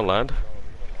out. Are we gonna land?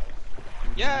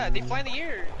 Yeah, they fly in the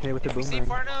air. Hit it with the If we stay boomerang.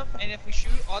 far enough, and if we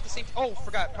shoot all at the same... Oh,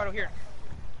 forgot. Prado, here.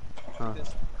 Huh.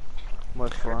 This.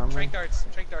 What, for armor? Trank darts.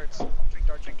 Trank darts. Trank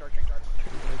dart, trank dart, trank dart.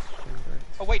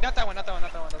 Oh, wait, not that one, not that one,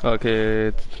 not that one. That's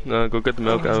Okay, go get the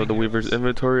milk out of the weaver's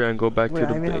inventory and go back Wait, to I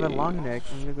the even have a base. long neck.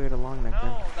 I'm gonna go get a long neck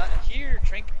then. No, that here,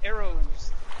 trank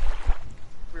arrows.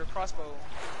 crossbow.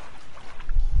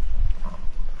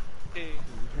 Okay.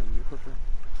 Can't be equipped.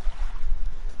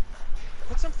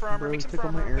 Put some for armor, Bro, make some take for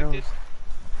all my armor real quick, dude.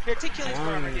 arrows. Here, take Killian's for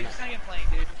armor, dude. He's not even playing,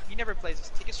 dude. He never plays.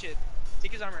 Just take his shit.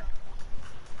 Take his armor.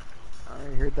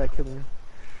 Alright, heard that, Killian.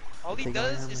 All he Take my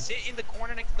does armor. is sit in the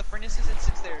corner next to the furnaces and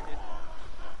sits there,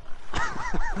 dude.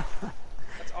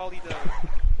 That's all he does.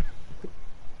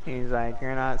 He's like,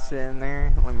 you're not sitting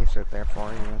there? Let me sit there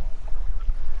for you.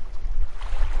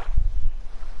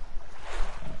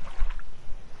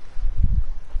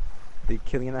 Did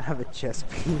Killian not have a chest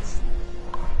piece?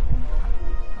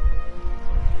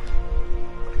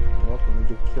 Well, let me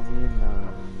give Killian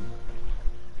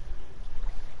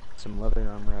some leather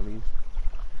armor at least.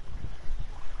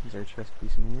 Is there a chest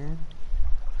piece in here?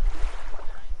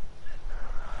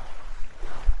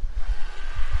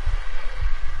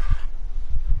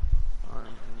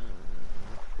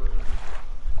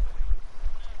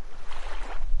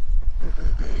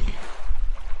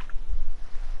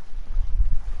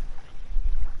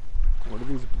 What are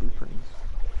these blueprints?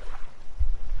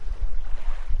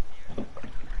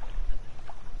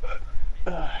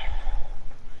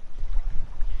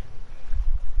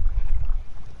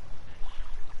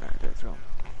 Alright, let's go.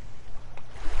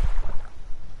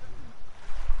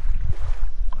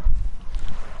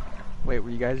 Wait, were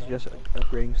you guys just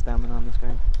upgrading stamina on this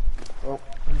guy? Oh,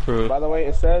 Bro. by the way,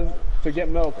 it says to get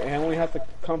milk, it only has to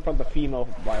come from the female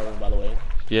biome, by the way.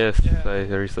 Yes, Yeah. I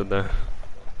already said that.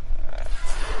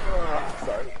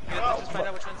 Sorry. Yeah, let's just find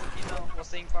out which one's the female while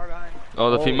staying far behind. Oh,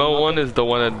 the Oh, female not one the- is the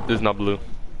one that is not blue.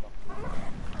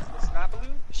 It's not blue?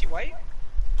 Is she white?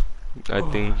 I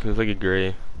think it's like a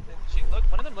gray. She look.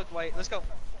 One of them looked white. Let's go.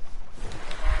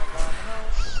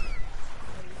 Vámonos.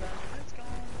 Let's go.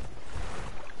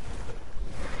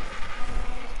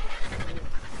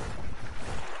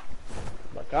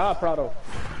 Like, ah, Prado.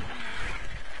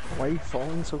 Why are you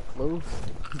falling so close?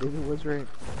 David was right.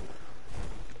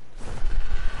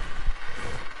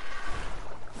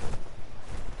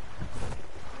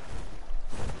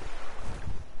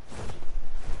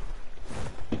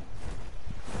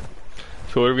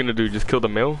 So what are we gonna do? Just kill the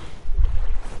male?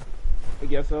 I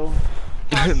guess so.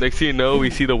 Next thing you know, we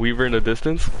see the weaver in the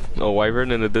distance. A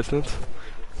wyvern in the distance.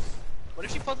 What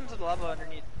if she falls into the lava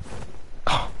underneath?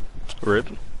 Rip.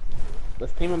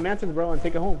 Let's tame a mantis, bro, and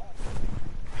take it home.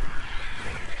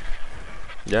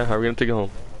 Yeah, how are we gonna take it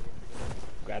home?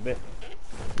 Grab it.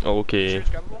 Oh, Sure okay. it's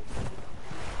grabbable?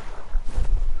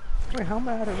 Wait, how am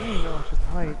I out of range? No, it's just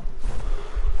height.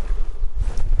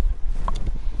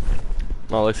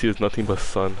 All I see is nothing but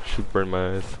sun. Should burn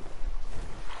my eyes.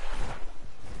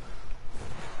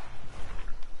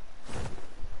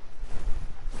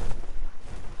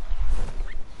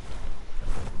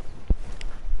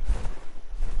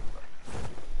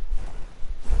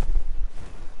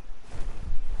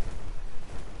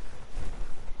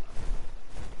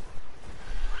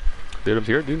 Dude, I'm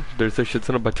here, dude. There's a shit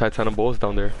ton of titanium balls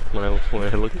down there when I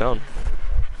look down.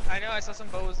 I know, I saw some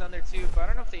bows down there too, but I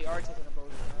don't know if they are taking a bows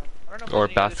or not. I don't know Or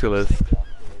if there's any basilisk. other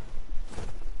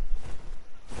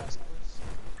things.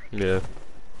 Yeah.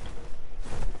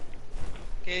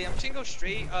 Okay, I'm just gonna go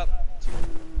straight up to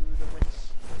the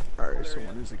winds. Alright, so area.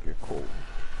 when does it get cold?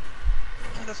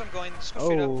 That's what I'm going. Just go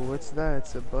straight Oh, up. what's that?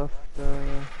 It's a buffed,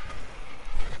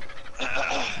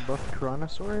 buffed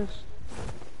Tyrannosaurus?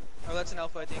 Oh, that's an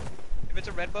alpha, I think. If it's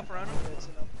a red buff around him, it's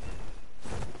an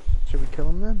alpha. Should we kill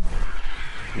him then?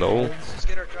 No. Let's just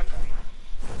get our truck.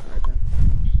 Alright then.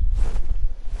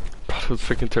 Those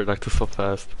freaking pterodactyls so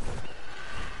fast.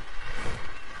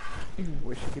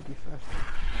 Wish he could be faster.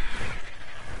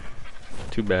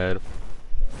 Too bad.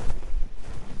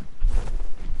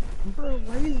 Bro,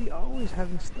 why is he always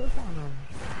having stuff on him?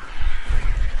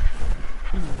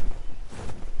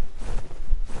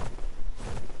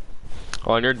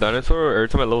 On your dinosaur, every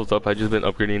time it levels up, I just been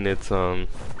upgrading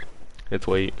its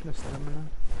weight. The stamina?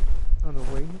 Oh,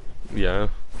 the weight? Yeah.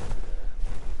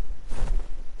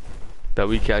 That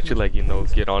we can actually, like, you know,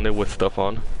 get on it with stuff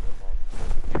on.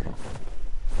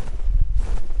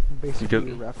 Basically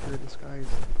Because- a raptor disguise.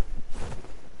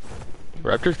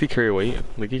 Raptors can carry weight.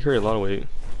 They can carry a lot of weight.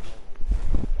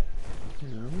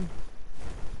 No.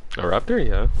 A raptor,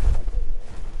 yeah.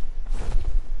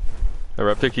 A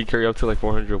raptor can carry up to like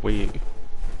 400 weight.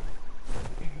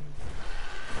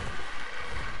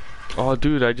 Oh,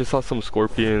 dude, I just saw some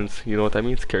scorpions. You know what that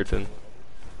means? Keratin.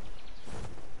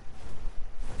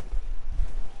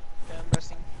 Yeah, I'm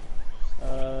resting.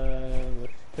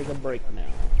 Let's take a break now.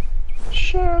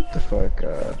 Shut the fuck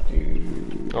up,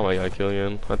 dude. Oh my god,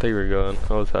 Killian. I thought you were gone.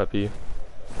 I was happy.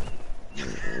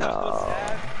 No.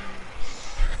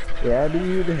 Yeah,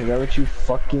 dude, is that what you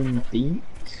fucking think?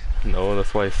 No,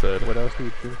 that's why I said. What else do you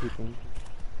think you think?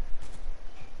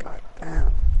 God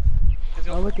damn. Cause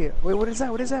Oh, look it. Wait, what is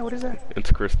that? What is that? What is that?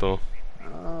 It's crystal.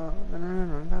 No,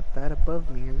 not that. Above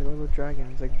me, there's a little dragon.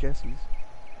 It's like Jesse's.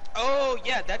 Oh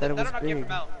yeah, that'll was knock you off your big.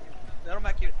 mount. That'll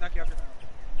knock you off your mount.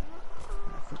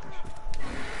 Ah, fuck that shit.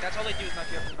 That's all they do is knock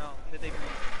you off your mount.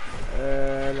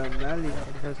 And then La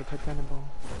Nali has a katana ball.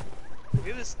 look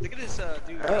at this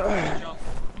dude. Jump.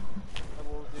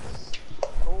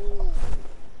 Oh.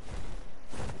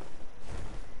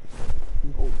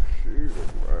 Oh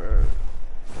shit, man.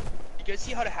 You guys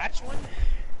see how to hatch one?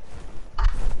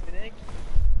 An egg?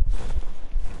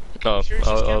 Oh, Sure it's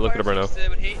just I'll look it up right now.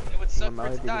 campfires? It would suck for Lamali, it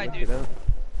to did you die, look dude. it up?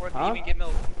 Or if Huh? you even get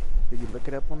milk. Did you look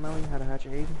it up, Lamali? How to hatch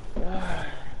an egg?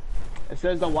 It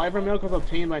says the wyvern milk was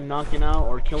obtained by knocking out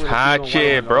or killing a Hatch single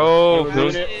it, wyvern bro.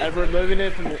 dog. Ever removing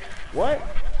it from the... What?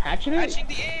 Hatching it? Hatching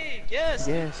the egg, yes.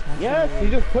 Yes. hatch Yes, an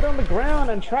you egg. just put it on the ground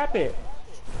and trap it.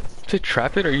 To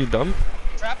trap it? Are you dumb?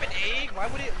 Trap an egg? Why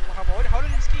would it? How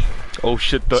did it escape? Oh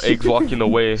shit, the egg's walking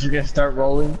away. You're gonna start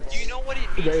rolling. Do you know what it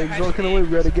means? The to egg's hatch walking an away. egg,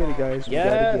 We gotta first get of it, all? guys. We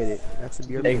gotta get it. That's the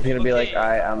beauty. Egg's gonna be like, Okay.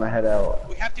 alright, I'ma head out.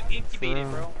 We have to incubate it,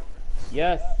 bro.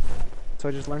 Yes. So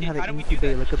I just learned how How to do we do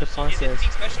incubate. that? Look at the Is it process.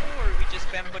 anything special, or we just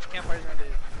spam a bunch of campfires around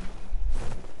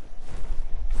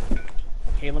it?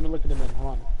 Okay, let me look at it then.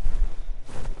 Hold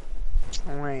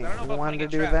on. Wait, I don't know you about wanted to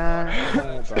putting do a trap. that?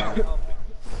 Oh, God.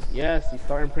 Yes, you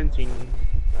start imprinting.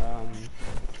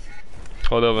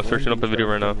 Hold up, I'm searching up a video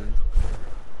right now.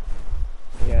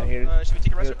 Yeah, here. Should we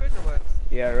take a rest real quick, or what?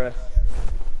 Yeah, rest.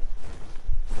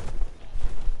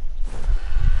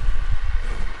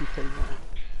 Keep taking that.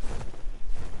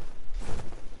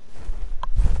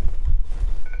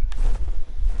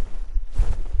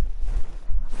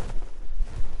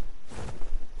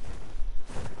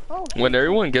 Oh, When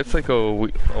everyone gets like a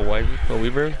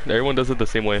weaver, everyone does it the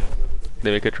same way.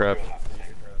 They make a trap.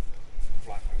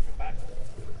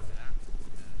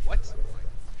 What?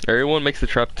 Everyone makes the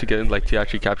trap to get like to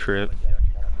actually capture it.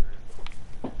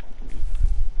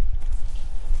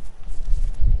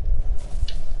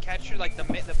 Capture like the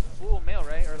full male,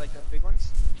 right? Or like the big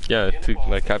ones? Yeah, to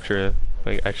like capture it,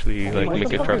 like actually like what make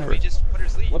the a fuck trap is for We it. just put her to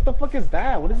sleep. What the fuck is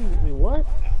that? What is he? Wait, what?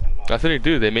 That's what they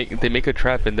do. They make a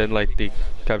trap and then like they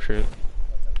capture it.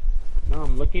 No,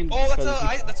 I'm looking. Oh, because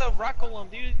he- that's a rock golem,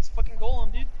 dude. It's fucking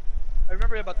golem, dude. I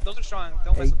remember about those are strong.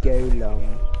 Don't A mess with them.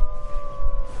 golem.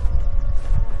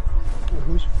 Oh,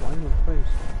 who's flying in place?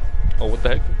 Oh, what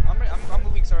the heck? I'm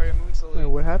moving. Sorry, I'm moving slowly. Wait,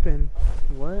 what happened?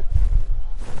 What?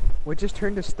 What just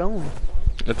turned to stone?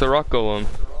 It's a rock golem.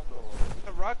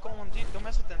 A rock golem, dude. Don't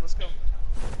mess with them. Let's go.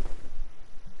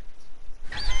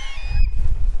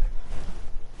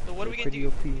 So what are we gonna Pretty do?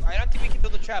 OP. I don't think we can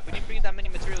build a trap. We didn't bring that many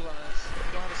materials on us.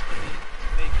 We don't have a smithy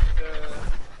to make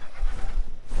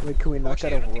the. Wait, can we knock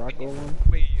Actually, out I don't a think rock we need-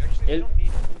 golem? Wait, actually, we It- don't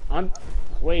need.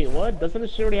 Wait, what? Doesn't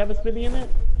this shit already have a smithy in it?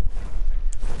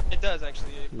 It does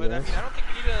actually, but Yes. I mean, I don't think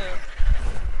we need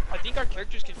a. I think our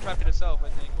characters can trap it itself. I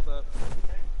think. Hold up.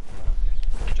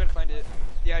 I'm trying to find it.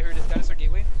 Yeah, I heard it's Dinosaur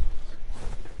Gateway.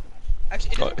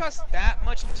 Actually, it doesn't cost that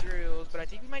much materials, but I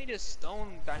think we might need a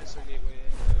stone Dinosaur Gateway.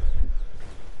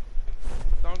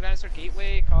 Stone Dinosaur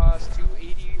Gateway costs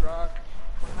 280 rock,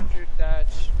 100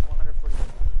 thatch, 140.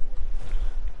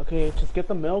 Okay, just get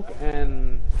the milk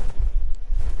and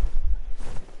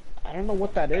I don't know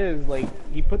what that is. Like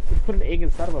he put an egg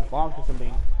inside of a box or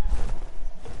something.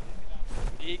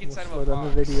 Egg We'll inside of slow a down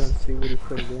box. the video and see what he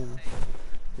put it in.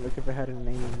 Look if it had a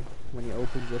name when he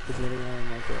opens up his little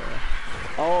one, like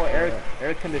a... Oh,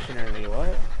 air conditioner. Wait,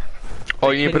 what?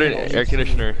 Oh, you need to put in an air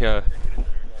conditioner. Yeah.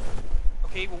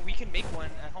 Okay, well we can make one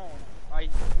at home. Let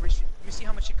me see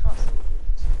how much it costs.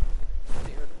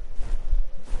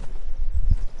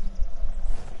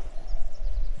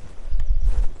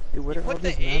 Dude, what are all Put the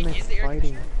these egg in mammoths the air fighting?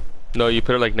 conditioner? No, you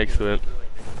put it like next to it.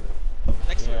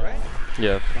 Next to it, right?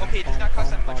 Yeah. Okay, it does not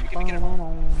cost that much. We can make it at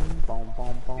home.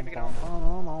 Make it at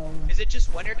home. Is it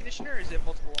just one air conditioner or is it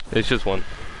multiple? It's just one.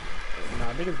 No,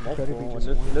 I think it's Better be multiple. just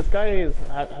This, one. this guy is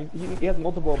he has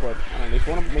multiple, but I don't know, if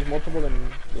you want to make multiple,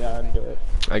 then yeah, I'd do it.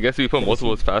 I guess if you put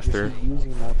multiple, it's faster. Is he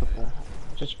using multiple?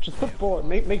 Just put four.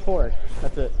 Make four.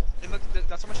 That's it.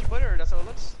 That's how much you put, or that's how it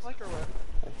looks like, or what?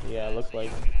 Yeah, it looks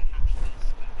like.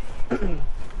 Oh,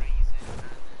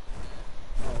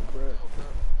 bro.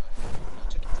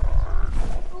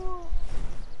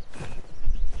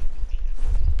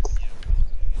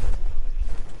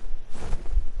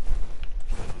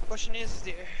 Question is, does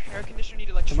the air conditioner need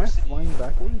Am I electricity? flying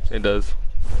backwards? It does.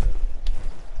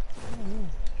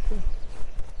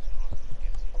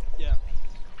 Yeah.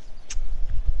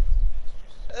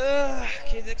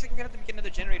 Okay, it looks like we're gonna have to make another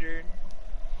generator.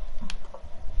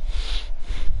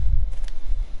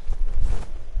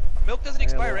 Milk doesn't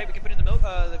expire, right? We can put it in the milk,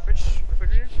 the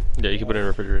refrigerator. Yeah, you can put it in a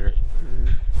refrigerator.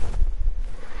 Mhm.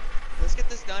 Let's get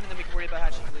this done, and then we can worry about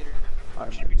hatching later.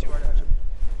 Alright, Shouldn't be too hard to hatch.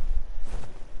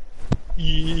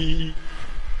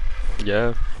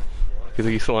 Yeah. Because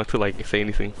he still wants to like say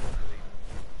anything.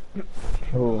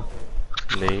 Who?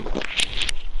 Nate.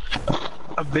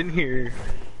 I've been here.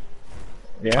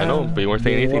 Yeah. I know, but you weren't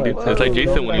saying anything, dude. It's like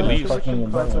Jason when he leaves.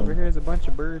 Spots over here is a bunch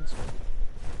of birds.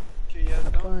 Okay, yeah,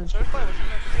 no. Certified, what's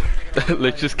your next?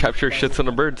 Let's just capture shits on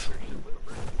the birds.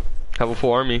 Have a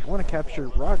full army. I want to capture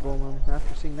rock golem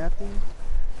after seeing that thing.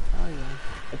 Oh yeah.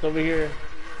 It's over here.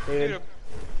 David. Dude.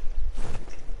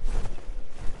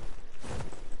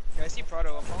 Yeah, I see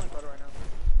Prado. I'm following Prado right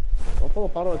now. Don't follow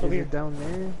Pato, it's over Is here. it down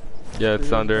there? Yeah, it's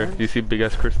down there. Do you see big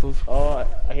ass crystals? Oh,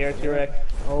 I hear a T-Rex.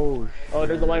 Oh. Oh,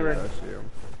 there's a wyvern. I see him.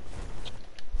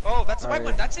 Oh, that's the white Alright.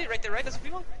 one. That's it right there, right? That's a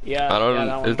female? Yeah. I don't.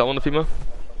 Yeah, Is that one a female?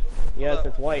 Yes,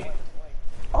 it's white.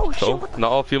 Oh So, shit!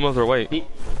 not all females are white. Do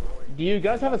you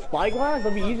guys have a spyglass?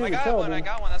 That'd be easier I to got tell. one, I dude.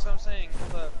 got one. That's what I'm saying.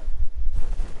 Hold up.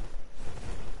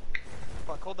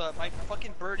 Fuck, hold up. My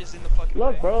fucking bird is in the fucking way.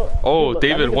 Look, bro. Oh, Dude, look,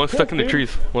 David, that one nigga's stuck in the pissed,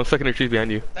 trees. One stuck in the trees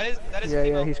behind you. That is Yeah, a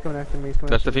female. yeah, he's coming after me. He's coming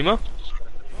That's after the female?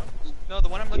 No, the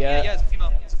one I'm looking Yeah. at, yeah, it's a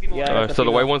female. It's a female. Yeah. one. that's Alright, a so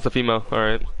the white female. one's the female.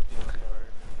 Alright.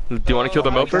 Do you want to kill the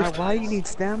Oh, male my first? God. Why do you need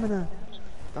stamina?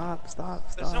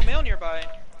 Stop. There's no male nearby.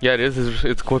 Yeah, it is.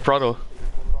 It's with Prado.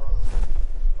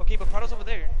 Okay, but Prado's over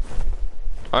there.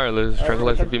 Alright, let's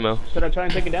tranquilize the female. Should I try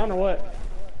and take it down or what?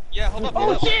 Yeah, hold up. Oh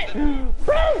hold up. shit!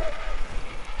 Bro!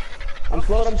 I'm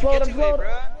slowed, I'm slowed, Get I'm to it, slowed.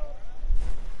 bruh.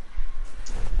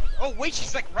 Oh wait,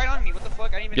 she's like right on me. What the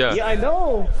fuck? I didn't even. Yeah. Yeah, I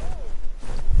know.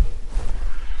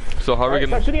 So how are we Alright, start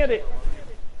gonna? shooting at it.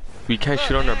 We can't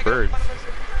shoot on our birds.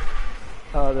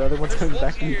 The other one's There's coming back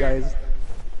wolves to you here. guys.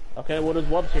 Okay, well there's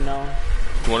whelps here now.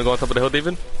 You want to go on top of the hill,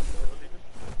 David?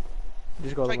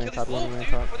 Just go all the Try way to on kill top, these all the way wolves, on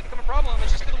dude, top. before they become a problem.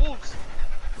 Let's just kill the wolves.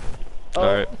 Oh,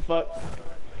 Alright. fuck.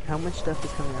 How much stuff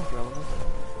is coming after all of us?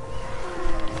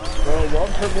 Bro,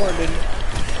 whelps are more, dude.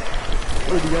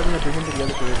 Oh, do you guys want to bring them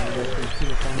together for you guys can team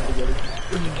them together?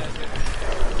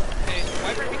 Hey,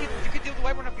 wyvern, you could deal with the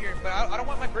wyvern up here, but I don't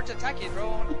want my bird to attack it,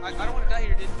 bro. I don't want to die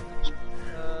here, dude.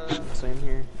 Same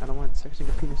here. I don't want Sexy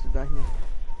Penis to die here.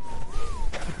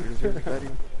 He deserves better.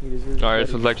 He deserves Alright,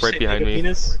 better. so it's like right behind me.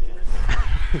 Penis?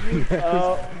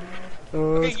 Oh, Oh,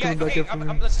 Okay, it's yeah, coming back okay. up for me.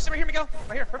 Let's just sit right here, Miguel.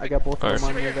 Right here, perfect. I got both of Alright. them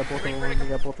on me. I got both of them on me. I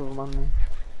got both of them on me.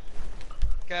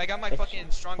 Okay, I got my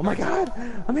fucking strong. Oh my guard.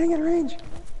 god! I'm hitting at range!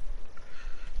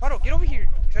 Otto, get over here.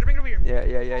 Try to bring it over here.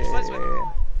 Yeah. Just this way.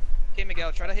 Okay,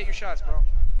 Miguel, try to hit your shots, bro.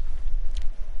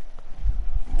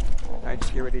 Alright,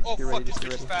 just get ready, Oh just get fuck, ready, this just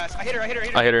get bitch is ready. fast. I hit her.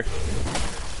 I hit her.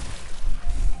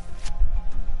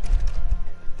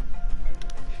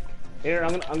 here,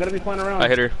 I'm gonna be flying around. I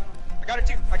hit her. I got her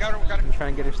too. I got her. I'm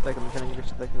trying to get her stuck, I'm trying to get her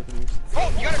stuck with these.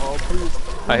 Oh, you got her. Oh,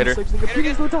 please. I hit her. Sexy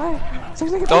Penis, don't die!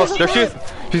 Sexy Penis, Oh, don't there die! she is.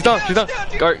 She's down. She's down.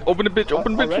 Alright, open the bitch.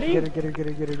 Open the bitch. Already? Get her.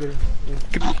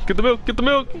 Yeah. Get the milk. Get the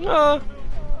milk. Ah.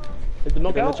 Is the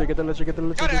milk Get out? the lecher. Got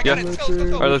it, I Yeah. got it. Let's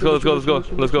go. Alright, let's go.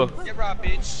 Let's go. Get robbed,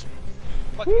 bitch.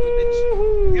 Fucking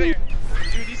bitch. Get here.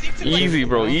 Dude, these things took like, Easy,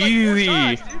 bro. like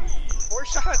Easy. 4 shots, dude. 4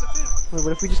 shots, that's it. Wait,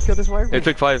 what if we just kill this wyvern? It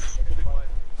took 5.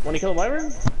 Wanna kill the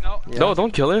wyvern? No. Yeah. No,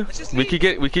 don't kill her. Let's just We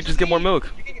leave. could just get more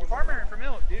milk. You can get farmer for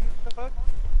milk, dude. What the fuck?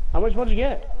 How much did you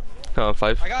get? 5.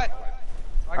 I got.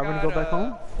 Are we gonna go back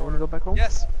home? Are we gonna go back home?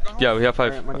 Yes. Go home. Yeah, we have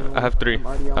 5. Alright, money, I have 3. I'm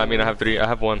already on I mean, my I have 3. I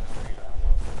have 1.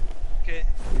 Okay.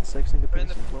 It's Sexy in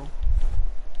Penis the- as well.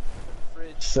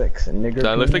 Fridge. 6, nigger.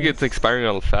 That looks like penis. it's expiring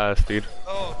real fast, dude.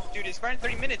 Oh, dude, it's expiring in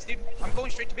 30 minutes, dude. I'm going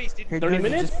straight to base, dude. Here, 30 dude,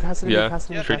 minutes? Just pass it in, Yeah. pass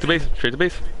it in, Straight pass to it in. base. Straight to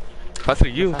base. Faster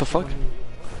than you. What the Fastest fuck? one here.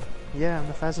 Yeah, I'm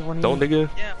the fastest one here. Don't, nigga.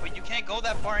 Yeah, but you can't go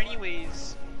that far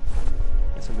anyways.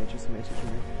 It's a matrix,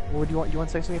 What do you want? You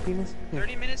want Sexy Penis? Here.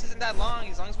 30 minutes isn't that long,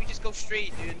 as long as we just go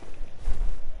straight, dude.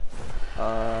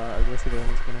 I guess the other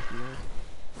one's gonna have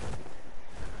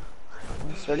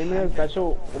to 30 minutes? That shit,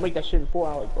 we'll make that shit in 4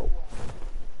 hours, bro.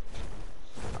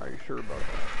 Are you sure about that?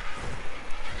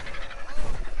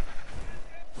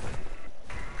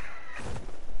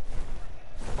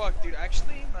 Fuck, dude,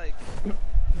 actually, like...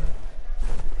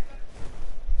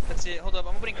 That's it, hold up,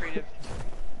 I'm opening creative.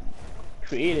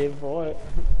 Creative, for what?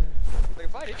 Like,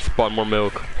 if I did... Spawn more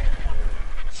milk.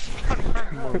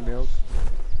 More milk.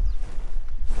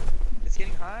 It's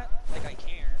getting hot, like I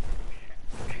care.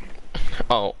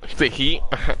 Oh, it's the heat.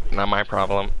 Not my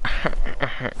problem.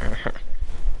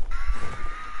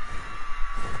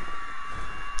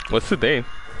 What's today?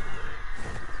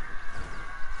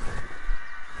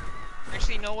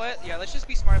 Actually, you know what? Yeah, let's just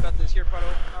be smart about this. Here, Prado.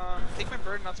 Take my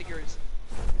bird and I'll take yours.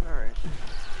 Alright.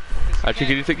 'Cause Actually,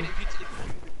 can you take- if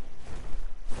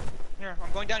Here,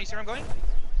 I'm going down. You see where I'm going?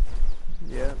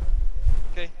 Yeah.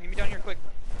 Okay, meet me down here quick.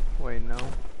 Wait, no.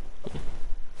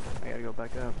 I gotta go back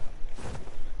up.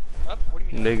 Up? What do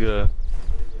you mean? Nigga.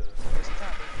 Where's the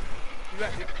top, bro? You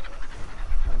at, dude?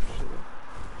 Oh shit.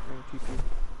 I'm TP.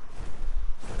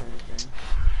 Okay.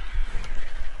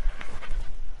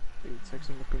 Dude,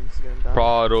 texting the police is gonna die.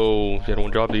 Prado. Yeah,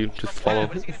 don't drop, dude. Just follow.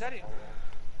 What is he gonna do?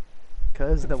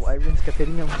 Cause the wyverns kept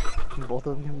hitting him. And both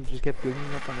of them just kept ganging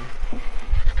up on him.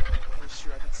 For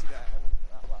sure, I did see that.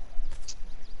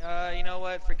 Wow. You know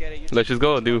what? Forget it. You're Let's just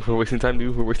go, dude. We're wasting time,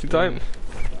 dude. We're wasting time.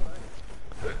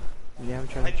 Yeah, I'm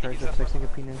trying to charge up sexing a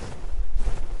penis.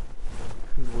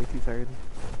 I'm way too tired.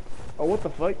 Oh, what the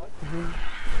fuck?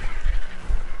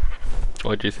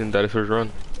 Oh, Jason, dinosaurs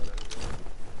run.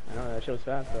 I know that shit was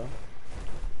fast though.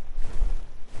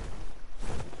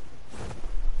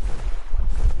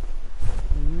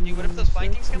 Dude, what if those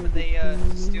flying things come and they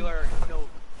steal our milk?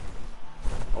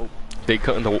 They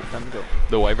cut the Time to go.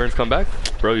 the wyverns come back,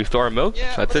 bro. You store our milk.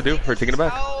 Yeah, That's but it, dude. the We're thing taking it is,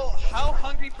 back. How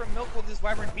hungry for milk will this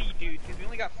wyvern be, dude? Because we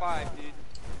only got 5, dude.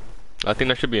 I think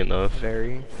that should be enough.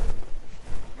 Very.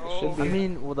 Oh, I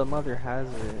mean, well, the mother has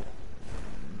it.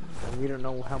 And we don't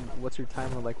know what's her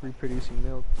time of like reproducing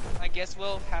milk. I guess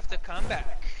we'll have to come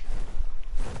back.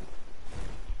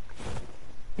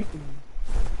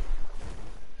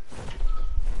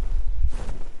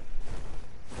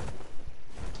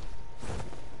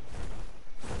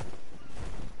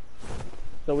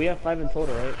 So we have 5 in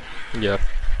total, right? Yeah.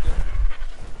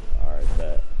 Alright,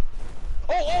 bet.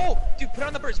 Oh, dude, put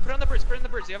on the birds, put on the birds, put on the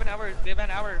birds. You have an hour, they have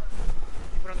an hour.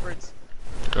 You put on the birds.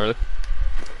 Really?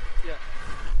 Yeah.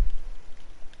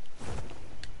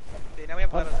 Okay, now we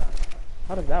have a lot of time.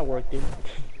 How does that work, dude?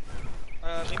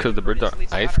 Maybe Because the birds are instantly,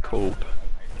 so I ice don't know. cold.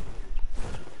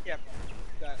 Yeah,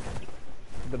 that.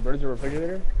 The birds are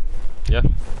refrigerator? Yeah.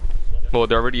 Well,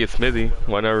 they're already a smithy.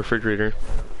 Why not a refrigerator?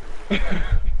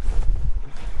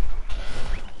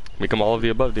 Make them all of the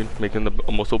above, dude. Make them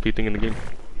the most OP thing in the game.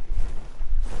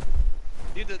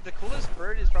 Dude, the coolest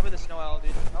bird is probably the snow owl,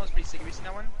 dude. That one's pretty sick. Have you seen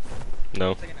that one?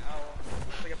 No. It's like an owl.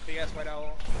 It's like a big ass white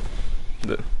owl.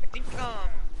 The, I think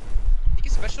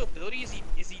his special ability is he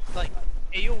like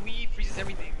AoE freezes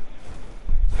everything.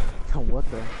 What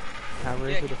the? How Yeah,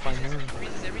 rare he to find him?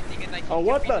 freezes everything and like Oh, he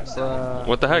what can the? freeze himself.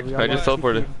 what the heck? we I all just got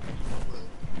teleported. TP,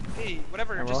 Hey,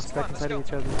 whatever, And we're all just come stuck on,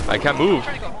 let's inside go. of each other. I can't I'm move.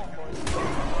 trying to go home, boys.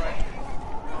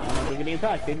 Alright. We're getting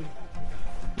attacked, dude.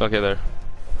 Okay, there.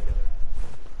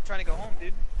 Trying to go home,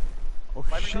 dude. Oh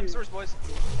Why bring home shit. source, boys?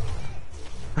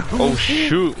 Oh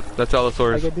shoot! That's I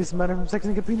Allosaurus. get dismounted from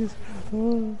sexing a penis.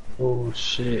 Oh, Oh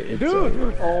shit. It's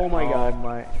Dude! Oh my god.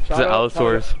 my. It's Shout an out-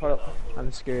 Allosaurus. shout out-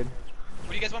 I'm scared. What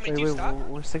do you guys want me to Wait, do? wait, Stop?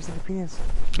 we're sexing a penis.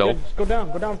 No. Just go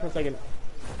down for a second.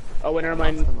 Oh wait, never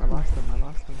I mind. lost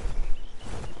him.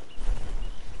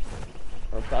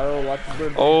 Taro, watch the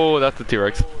bird. Oh, that's the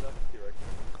T-Rex.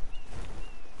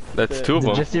 That's Did two of Did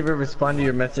them. Jesse ever respond to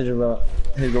your message about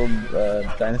his old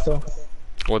dinosaur?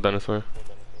 What dinosaur?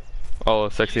 Oh,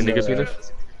 sexy nigga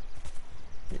penis.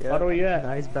 Yeah. How do we at?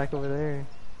 Nah, he's back over there.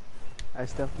 I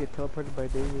still have to get teleported by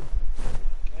David.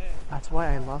 Okay. That's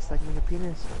why I lost that nigga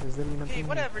penis. Does that mean I'm Hey, thinking-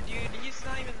 whatever, dude. He's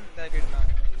not even that good enough.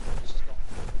 Let's just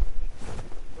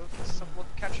go. We'll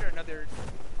capture another,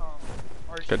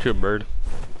 origin. Got you a bird.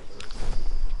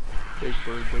 Big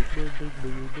bird, big bird,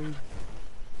 big bird.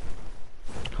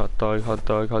 Hot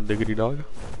dog, hot diggity dog.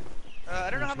 I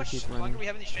don't know how Should much keep longer running. we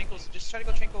have in these trankles. Just try to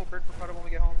go trankle bird for Prado when we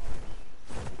get home.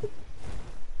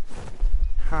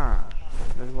 Huh.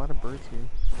 There's a lot of birds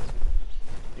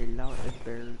here. A lot of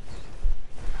birds.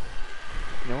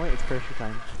 You know what? It's pressure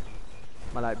time.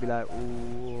 Might like be like,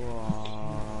 ooh.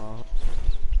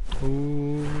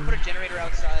 Put a generator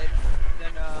outside,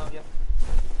 and then, yep.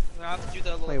 Then I'll have to do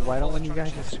the Wait, why don't one of you electronic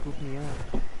guys shit. just scoop me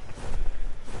up?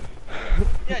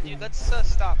 Yeah, dude, let's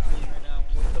stop for you right now.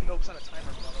 The milk's on a timer,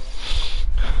 by the way.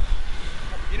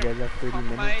 You You know, guys have 30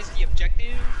 compromise minutes. the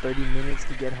objective. 30 minutes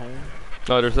to get home.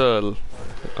 Oh, there's a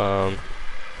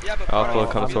Yeah, but Alpha Prado,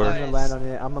 connoisseur. I'm gonna land on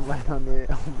it. I'm gonna land on it.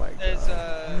 Oh my god. There's I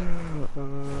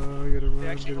gotta run, They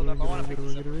actually gotta hold up. I run, wanna gotta pick run,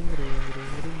 this gotta up. run, gotta run, gotta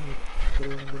run,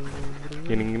 gotta run, gotta run, gotta run.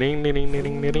 ding ding ding ding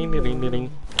ding ding ding ding ding.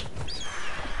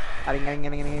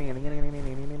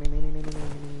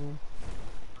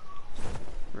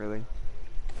 Really?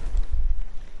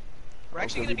 We're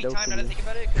actually gonna Okey be timed now to dokey. think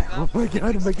about it. 'Cause now, Oh my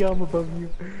god, I'm above you.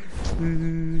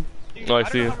 dude, Oh, I I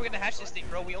don't see know it. how we're gonna hatch this thing,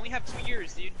 bro. We only have 2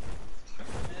 years, dude.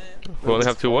 We only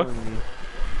have two what? We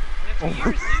have 2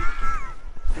 years,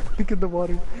 dude. Look at the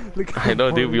water. Look at I the know,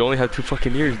 dude. water. We only have 2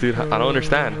 fucking years, dude. I don't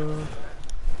understand.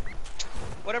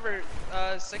 Whatever.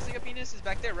 Sexing a penis is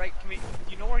back there, right? Do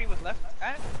you know where he was left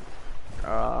at?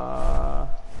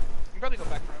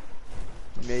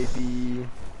 Maybe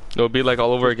It'll be like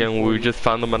all over again when we just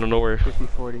found them out of nowhere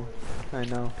 50-40. I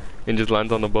know. and just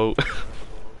lands on the boat.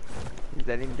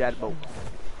 That ain't that boat.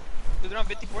 So they're on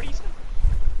 50-40, you said?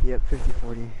 Yep,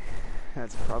 50-40.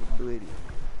 That's a probability.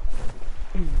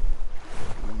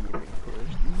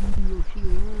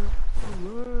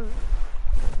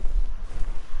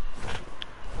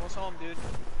 Almost home, dude.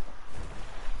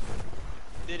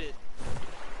 Did it.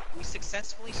 We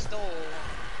successfully stole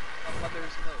a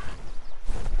mother's milk.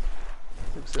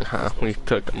 We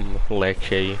took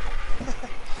leche.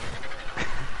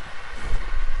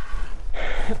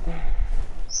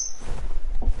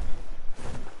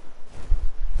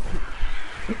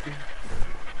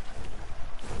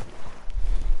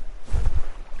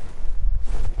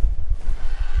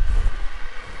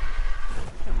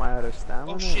 Am I out of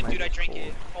stamina? Oh shit, Am dude, I just drank cold?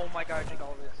 it. Oh my god, I drank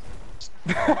all of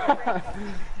it.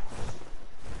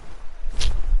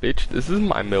 Bitch, this is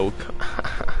my milk.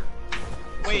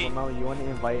 Wait, So, Mel, you want to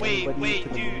invite wait, anybody to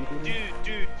the dude, meeting?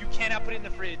 dude, you cannot put it in the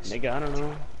fridge. Nigga, I don't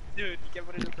know. Dude, you can't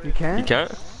put it in the fridge. You can't? You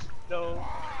can't? No.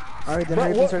 Alright, then But hurry up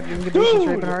and what- start the incubations,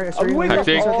 right? Hurry up, Dude! hurry up,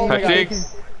 Hectic, start the hectic.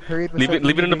 incubations. Hurry up and Leave start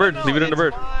it in the bird. No, Leave it in the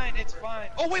bird. It's fine, it's fine.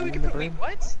 Oh wait, we In can the put, wait, bird?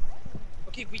 what?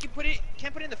 Okay, we can put it,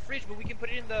 can't put it in the fridge, but we can put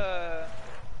it in the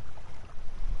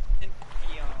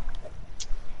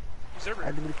server.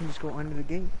 I think we can just go under the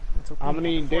gate. That's okay. How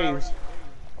many 4 days? hours.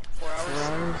 4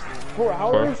 hours. 4 hours? 4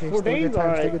 hours? Take 4 take days? your time,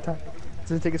 take Alright. your time. It's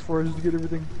gonna take us 4 hours to get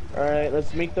everything. Alright,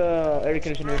 let's make the air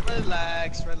conditioner.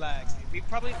 Relax, relax. We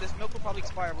probably, this milk will probably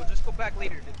expire. We'll just go back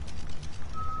later. Dude.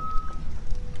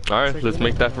 All right, let's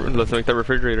make that. Let's make that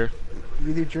refrigerator. You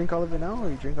either drink all of it now or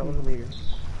you drink all of it later.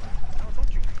 No,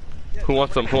 don't you? Yeah, Who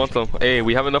wants some? Who wants some? Hey,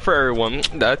 we have enough for everyone.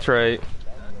 That's right.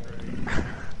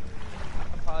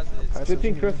 Deposits.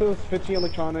 15 crystals, 15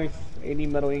 electronics, 80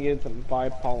 metal ingots, and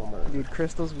 5 polymer. Dude,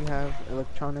 crystals we have,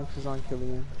 electronics is on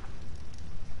Killian.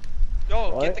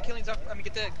 Yo, What? get the killings up. I mean,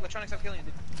 get the electronics up killing.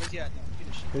 Dude. Where's he at?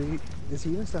 Dude? Do this shit. Does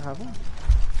he even still have one?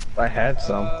 I had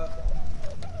some.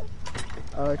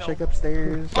 Check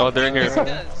upstairs. Oh, they're in here. Yes, he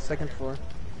does. Second floor.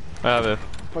 I have it.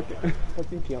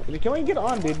 Fucking kill. The killing get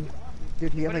on, dude.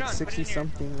 Dude, he had Put it like on, put it in 60 here.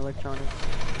 something electronics.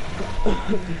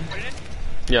 Put it in.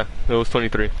 Yeah, it was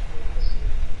 23.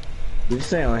 Did you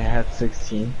say I only had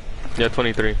 16? Yeah,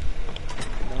 23. No,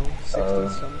 60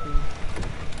 something.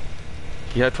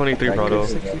 He had 23, I bro.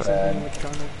 guess though. 60 something bad.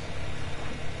 electronics.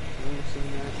 Never seen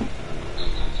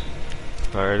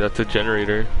that. All right, that's a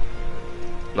generator.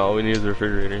 No, all we need is a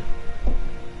refrigerator.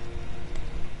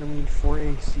 And we need 4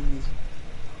 ACs.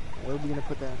 Where are we gonna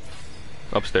put that?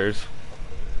 Upstairs.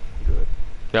 Good.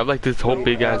 You have like this whole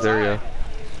big ass area,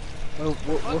 Oh,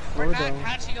 what Look, floor we're not though?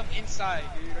 hatching them inside,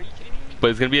 dude. Are you kidding me? but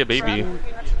it's gonna be a baby.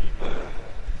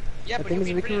 Yeah, The but thing you'll is,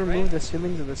 be we can printed, remove right? the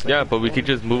ceilings of the second Yeah, but we floor. could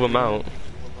just move them out.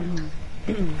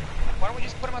 Why don't we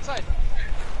just put them outside?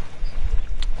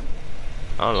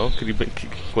 I don't know. Could you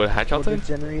what, hatch Will the outside?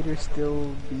 generator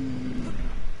still be...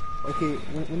 Okay,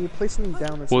 when you place something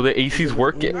down... it's Will the like- is ACs it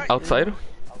work in the outside? area?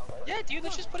 Yeah, dude.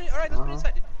 Let's just put it. All right, let's put it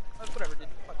inside. Dude. Whatever, dude.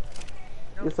 Fuck.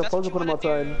 You know, You're if that's supposed what to put 'em you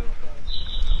wanna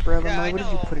outside. do- Bro, Yeah, I what did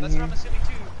you know. put in That's here? what I'm assuming too.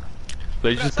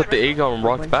 Let's just put the egg on A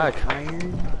rock bunch back. of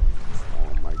iron.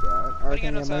 Oh my god. Alright, Putting it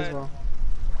then yeah, might as outside. well.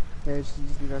 Yeah, just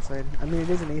leave it outside. I mean, it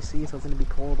is an AC, so it's gonna be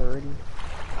cold already.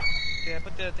 Yeah,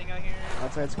 put the thing out here.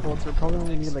 Outside's cold, so we're probably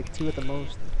only need like 2 at the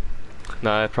most.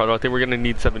 Nah, probably. I think we're gonna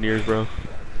need 7 years, bro.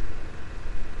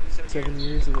 7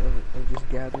 years of just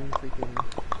gathering freaking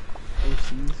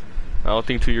ACs. I don't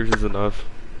think 2 years is enough.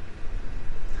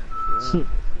 Yeah.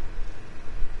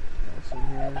 So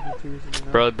yeah, 2 years is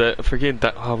enough. Bro, that forget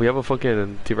that. Oh, we have a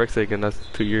fucking T-Rex egg, and that's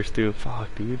 2 years too.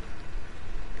 Fuck, dude.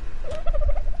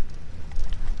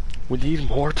 We need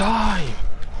more time.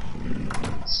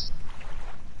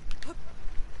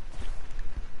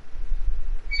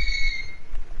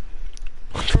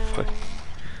 What the fuck?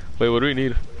 Wait, what do we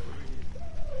need?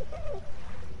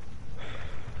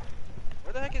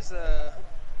 Where the heck is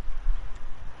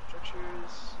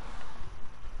structures?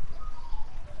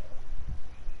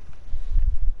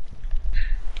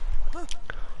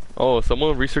 Oh,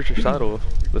 someone research your saddle.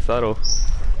 The saddle.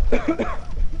 Alright,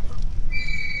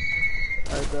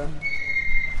 done.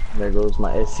 There goes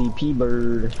my SCP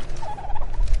bird.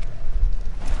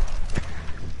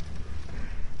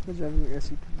 What's having your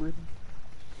SCP bird?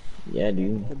 Yeah,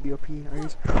 dude. The BOP. Are you...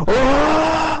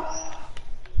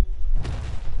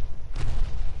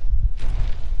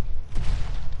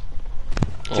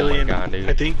 Oh Killian, my god, dude.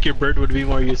 I think your bird would be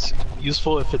more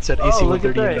useful if it said AC Oh, look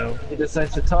at 130 that. though. It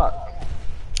decides to talk.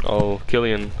 Oh,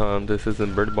 Killian, this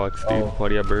isn't Bird Box, dude. Oh. Why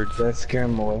do you have birds? That scared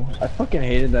him away. I fucking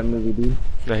hated that movie, dude.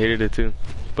 I hated it too,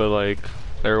 but like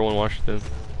everyone watched it.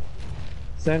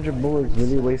 Sandra Bullock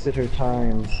really wasted her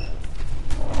time.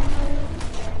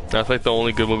 That's like the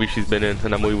only good movie she's been in,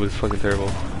 and that movie was fucking terrible.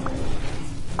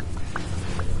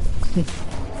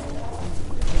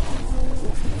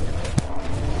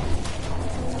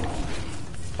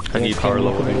 I need power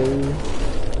level.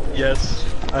 Yes.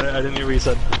 I didn't hear what you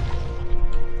said.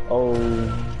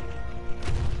 Oh.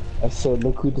 I said,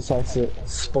 look who decides to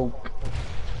spoke.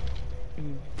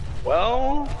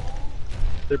 Well,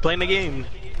 they're playing the game.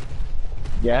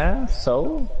 Yeah,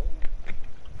 so?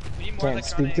 We need more Can't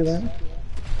speak to them?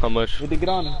 How much? We did get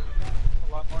on. A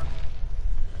lot more.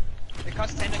 It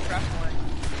costs 10 to craft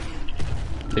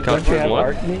one. It costs Don't you have what?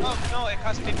 Arcane? No, it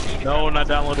costs 15 to No, not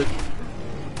downloaded.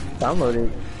 Download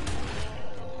it.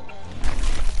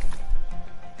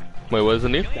 Wait, what is the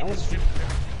new? You only need to strip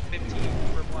 15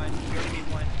 for one. We already made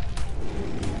one.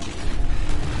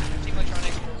 15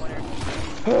 electronics for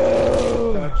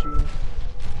one. Got you.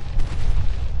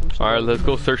 Alright, let's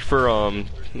go search for, what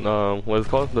is it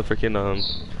called? The freaking,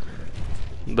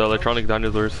 the electronic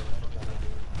dinosaurs.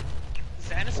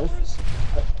 Dinosaurs?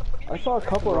 I saw a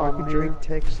couple around Rocket here. Drake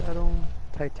tech saddle,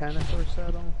 Titanosaur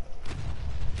saddle,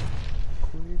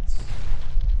 Quids,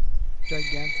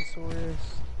 Gigantosaurus,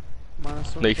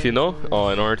 Monosaurus. Next you know, oh,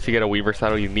 in order to get a Weaver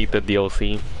saddle, you need the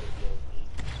DLC.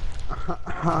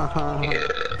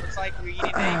 It's like we're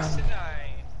eating eggs tonight.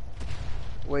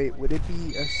 Wait, would it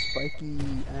be a spiky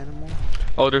animal?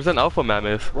 Oh, there's an Alpha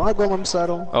Mammoth. Rock Golem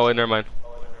saddle. Oh, wait, never mind.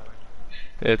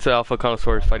 It's an Alpha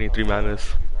Connosaurus fighting 3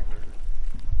 mammoths.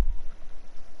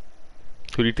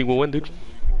 Who do you think will win, dude?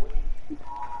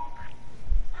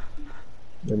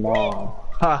 Your mom.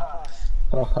 Ha!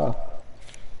 Ha ha.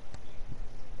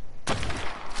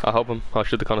 I'll help him. I'll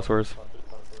shoot the Connosaurus.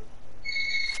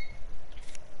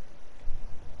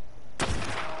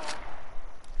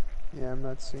 Yeah, I'm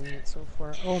not seeing it so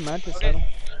far. Oh, Mantis saddle.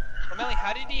 O'Malley,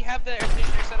 how did he have the air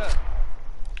conditioner set up?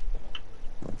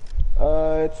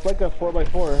 It's like a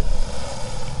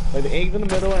 4x4. Like the eggs in the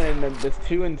middle, and then there's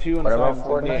 2 and 2 on the What about side.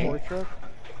 Fortnite? Truck.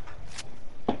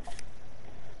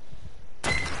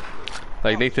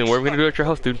 Like, Nathan, what are we gonna do at your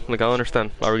house, dude? Like, I don't understand.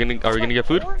 Are we gonna get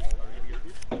food?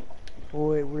 Oh,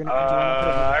 wait, we're gonna.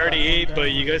 I already ate,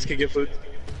 but you guys can get food.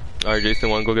 Alright, Jason,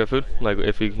 wanna go get food? Like,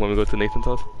 when we go to Nathan's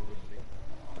house?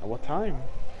 At what time?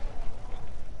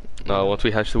 Once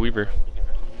we hatch the Weaver.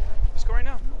 Let's go right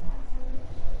now.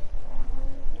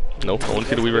 Nope, I wanna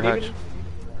see the Weaver hatch.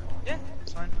 Yeah,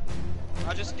 it's fine.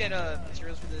 I'll just get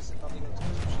materials for this and probably go to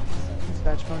the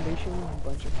Thatch Foundation, a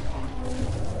bunch of.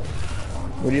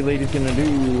 What are you ladies gonna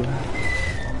do?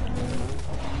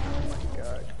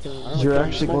 God. You're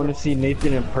actually going to see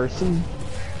Nathan in person?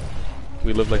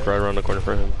 We live like right around the corner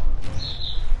from him.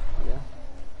 Yeah.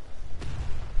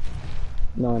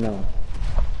 No, no.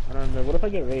 I don't know. What if I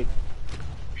get raped?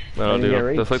 I don't you get know,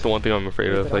 raped? that's like the one thing I'm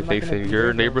afraid Yeah, of. but Like I'm not gonna Nathan, be your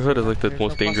there, though, neighborhood is like the there's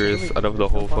most no dangerous possibility. out of the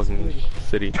There's no whole fucking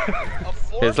city. A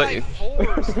 4x4s. It's like-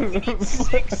 We need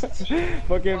 6.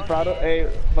 Fucking Prado, hey,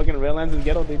 fucking Redlands is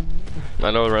ghetto, dude.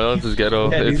 I know Redlands is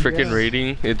ghetto. Yeah, Its dude. freaking Yeah.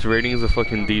 rating, its rating is a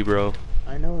fucking D, bro.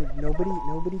 I know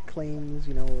nobody claims,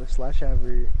 you know, slash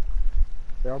average.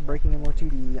 They're all breaking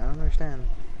MO2D. I don't understand.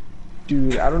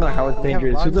 Dude, I don't know how it's We have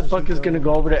dangerous. Who the lots of fuck is people. gonna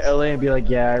go over to LA and be like,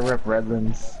 yeah, I rep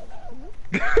Redlands?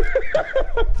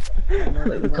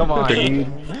 Come on, dude.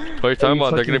 What are you talking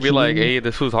about? They're gonna fucking be like, kidding me? hey,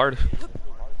 this was hard.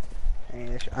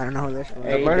 Hey, I don't know who this.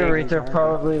 The murder rates are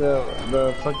probably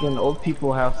the fucking old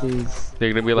people houses. They're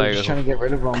gonna be They're like, just trying to get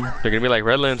rid of them. they're gonna be like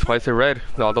Redlands. Why is it red?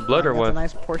 All the blood or That's a what?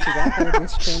 nice Porsche Gather.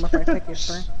 Just came up my ticket,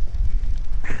 sir.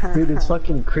 Dude, it's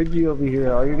fucking cringy over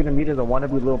here. All you're gonna meet is a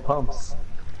wannabe little pumps.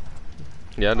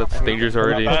 Yeah, that's dangerous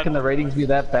already. How can the ratings be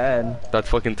that bad? That's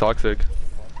fucking toxic.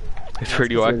 It's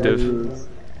radioactive.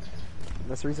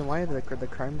 That's the reason why the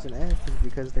crimes in F is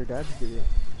because their dads did it.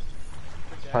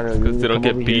 Because they don't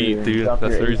get beat, dude.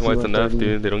 That's the reason why it's an F,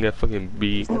 dude. They don't get fucking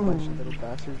beat. Just a bunch of little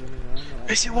bastards running around.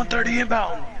 AC 130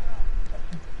 inbound.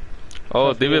 Oh,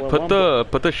 That's David, what I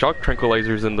put the shock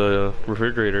tranquilizers in the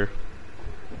refrigerator.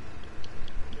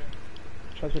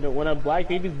 Trust me, when a black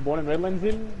baby's born in Redlands,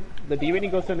 the D rating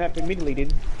goes to that immediately,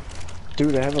 dude.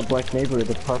 Dude, I have a black neighbor.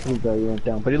 The property value went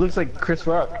down, but he looks like Chris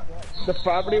Rock. The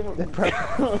property.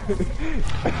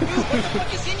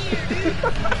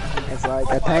 It's like,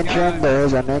 attention,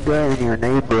 there's a nigga in your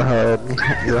neighborhood.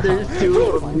 There's two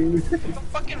of them, dude.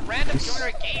 Fucking random joiner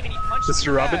a game and he punched me Mr.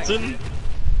 in the back. Robinson?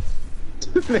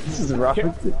 This is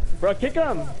Robinson. Bro, kick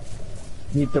him.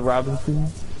 Meet the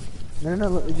Robinsons.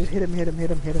 No, just hit him, just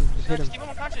No, hit him. just keep him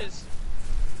unconscious.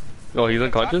 Oh, he's Drop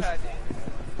unconscious? that,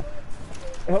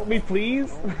 dude. Help me,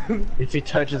 please. If he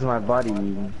touches my body,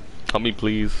 Help me,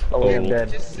 please. Oh, I'm dead.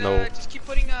 Just, no. just keep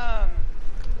putting, How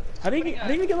do you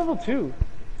even get level 2?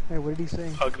 Hey, what did he say?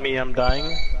 Hug me, I'm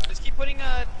dying. Just keep putting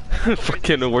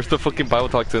Fucking, where's the fucking Bible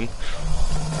toxin?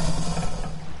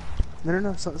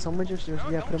 No. Someone just No,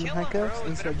 yeah, don't put him in kill him, handcuffs bro.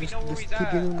 and Let him just know where keep he's at.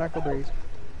 giving him narco berries.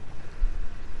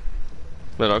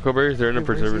 The narco berries, they're in a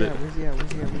Where's he preservative. at? Where's he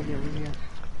at?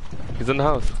 He's in the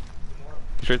house.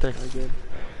 He's right there. Oh, good.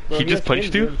 Bro, He just has punched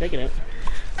skins, you? dude, I'm taking it.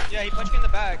 Yeah, he punched me in the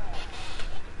back.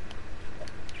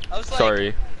 I was like, Sorry.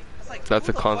 I was like, That's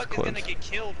who a the fuck is consequence. gonna get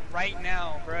killed right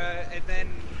now, bruh? And then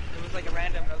it was like a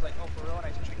random, and I was like, oh, for real? And I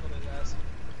just trickled his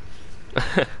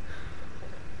ass.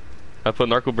 I put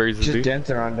narco berries in, Just dude. dance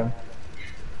around him.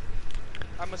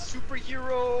 I'm a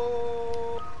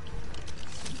superhero.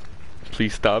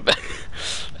 Please stop.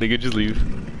 Nigga, just leave.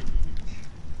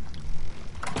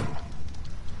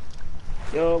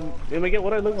 Yo, let me get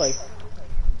what I look like.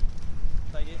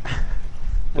 Like it.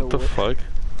 What the fuck?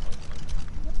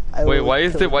 I Wait, will why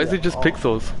is kill it you just all.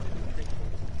 pixels?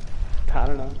 I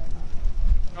don't know.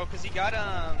 Oh, cause he got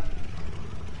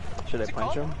Should I what's it punch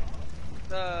called? him?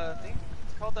 The thing.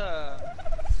 It's called Oh,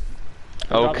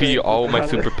 Drop okay, it. all my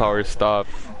Drop it. superpowers stop.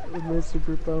 With my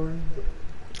superpower.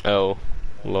 L.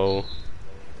 Low.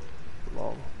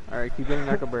 Lol. Alright, keep getting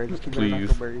narco berries. Just keep getting Please.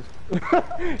 narco berries.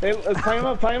 Hey, let's tie him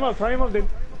up, dude.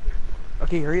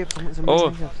 Okay, hurry up. Someone Oh,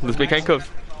 make handcuffs. let's make handcuffs.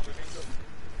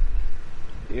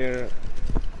 Yeah,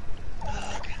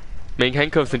 Make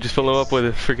handcuffs and just fill them up with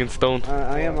a freaking stone.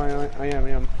 I am.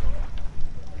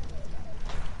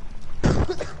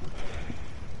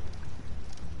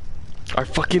 Our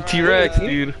fucking T-Rex, yeah.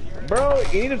 dude. Bro,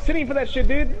 you need a sitting for that shit,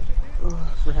 dude. Ugh,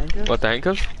 for handcuffs? What, the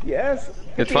handcuffs? Yes.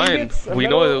 It's 15 fine. hits, a We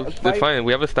medal, know a it's fight. fine.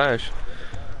 We have a stash.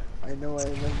 I know.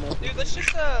 Dude, let's I'm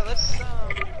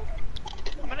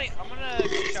gonna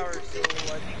take a shower, so I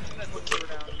think I'm gonna put the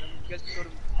down, and then you guys can go to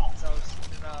his house,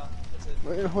 and that's it.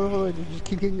 Wait, hold on. Just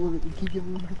keep giving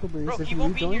him narco berries. Bro, If he he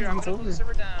won't be rejoins, here. I'm it's gonna put the over.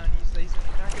 server down. He's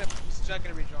not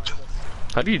gonna rejoin.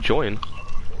 How do you join?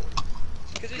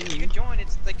 Because if you can join,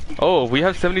 it's like. Oh, we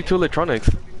have 72 electronics.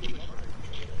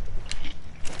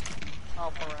 Oh,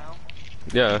 for around.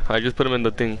 Yeah, I just put them in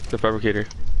the thing, the fabricator.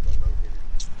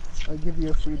 I'll give you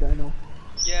a free dino.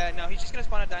 Yeah, no, he's just gonna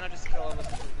spawn a dino just to kill all of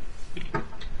us.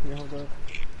 Yeah, hold up.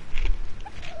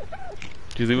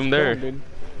 Just leave them there. Dude.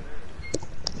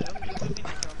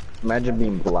 Imagine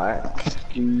being black.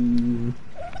 Dude.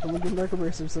 Someone give narco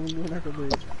berries. Someone give narco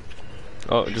berries.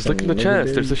 Oh, just look in the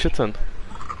chest. There's a shit ton.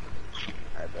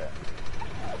 I bet.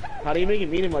 How do you make it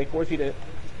medium, like force eat it?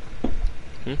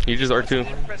 You just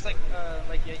R2. Press like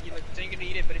yeah, you like, so you're gonna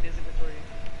eat it, but in his inventory.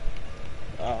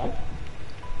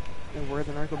 And where are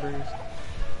the narco berries?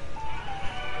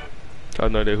 I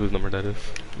have no idea whose number that is.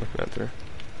 I can answer.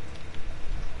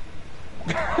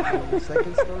 The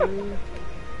second story.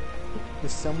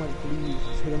 Is someone please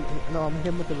just hit him? No, I'm hit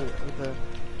him with the.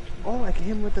 Oh, I can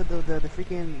hit him with the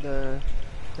freaking the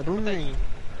boomerang.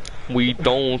 We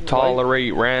don't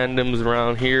tolerate randoms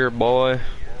around here, boy.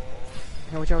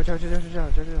 Hey, watch out!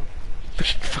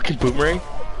 Fucking boomerang.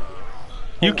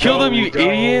 You killed him, you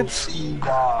idiots!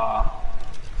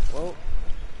 Well,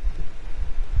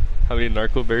 How many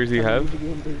narco berries do you have?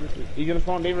 He's gonna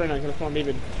spawn David right now. He's gonna spawn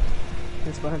David.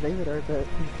 It's behind David, I bet.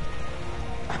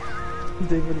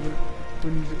 David,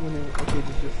 okay,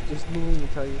 just move him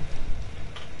and tell you.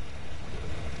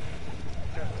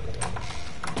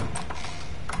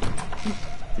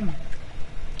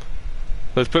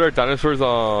 Let's put our dinosaurs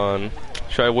on.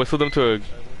 Should I whistle them to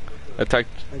attack?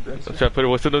 Aggressive. Should I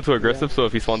whistle them to aggressive so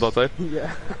if he spawns outside?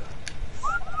 Yeah.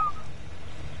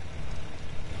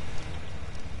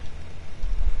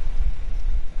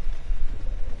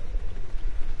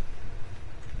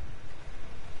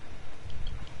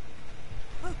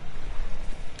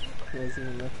 He's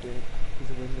in the left there. He's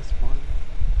waiting to spawn.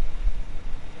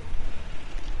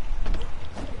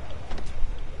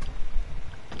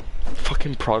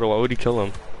 Fucking Prado, why would he kill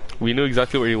him? We knew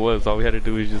exactly where he was. All we had to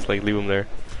do was just like leave him there.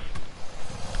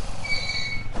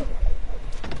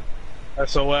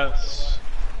 SOS.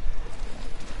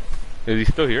 Is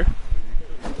he still here?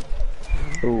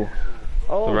 Ooh.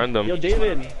 Oh, Random. Yo,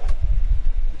 David.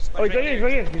 Oh, he's right here. He's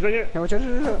right here. He's right here. Hey, watch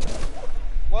out!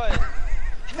 What?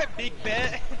 Big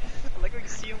bet. I like when you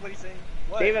see him, what he's saying.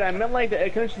 What? David, I meant like the air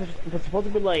conditioner was supposed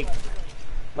to be like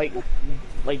Dude,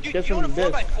 this you know and what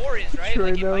a this. 4x is, right? Sure,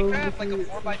 Like in no, Minecraft, like a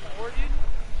 4x4,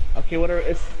 dude. Okay, whatever.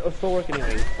 It's still working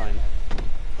anyway. It's fine.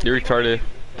 You're retarded.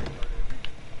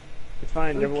 It's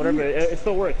fine. Whatever. It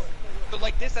still works. But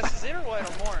like this, that's it or what?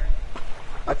 Or more?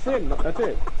 That's it. That's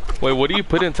it. Wait, what do you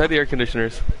put inside the air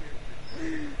conditioners?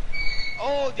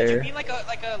 Oh, did you Air. mean like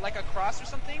a cross or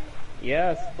something?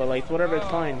 Yes, but like whatever. It's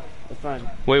fine. It's fine.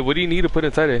 Wait, what do you need to put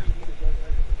inside it?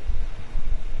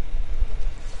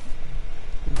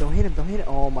 Don't hit him, don't hit him.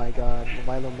 Oh my god,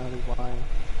 Milo Melly, why?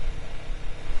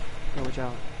 No, watch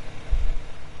out.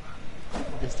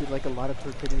 This did like a lot of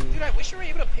torpedoing. Dude, I wish you were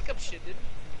able to pick up shit, dude.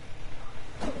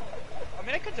 I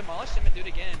mean, I could demolish them and do it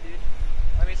again, dude.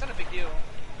 I mean, it's not a big deal.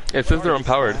 It says they're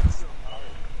unpowered.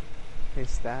 His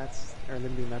stats are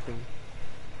literally nothing.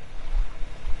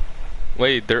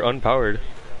 Wait, they're unpowered.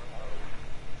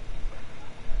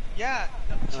 Yeah.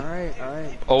 Alright,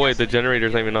 alright. Oh wait, the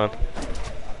generator's not even on.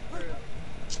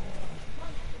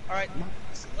 Alright. Do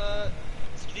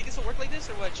you think this will work like this,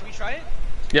 or what? Should we try it?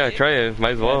 Yeah, try it.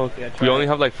 Might as well. Yeah, try We only it.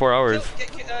 have like 4 hours.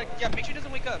 Yeah, make sure he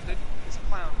doesn't wake up, dude. He's a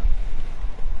clown.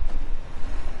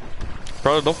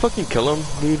 Bro, don't fucking kill him,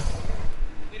 dude.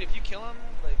 Dude, if you kill him,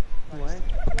 like...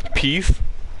 What? Peace.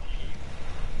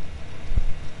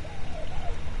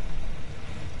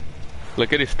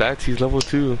 Look at his stats. He's level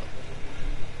 2.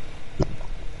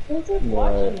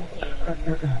 What?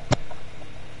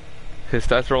 His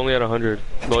stats are only at 100.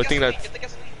 The only thing Get the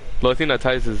gasoline. the only thing that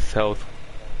ties is his health.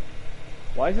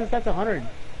 Why is his stats 100?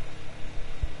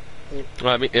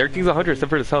 I mean, everything's 100 except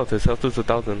for his health. His health is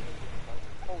 1,000.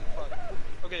 Holy fuck.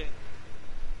 Okay.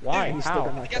 Why? He's still How?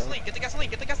 got Get knocked the out. gasoline,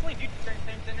 get the gasoline, dude.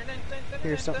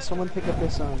 Here, someone pick up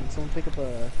this, someone pick up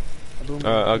a boomerang.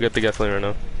 I'll get the gasoline right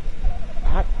now.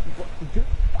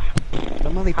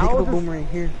 Somebody pick How up a is this- boomerang,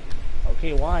 here.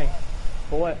 Okay, why?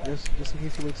 For what? Just in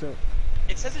case he wakes up.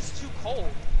 It says it's too cold.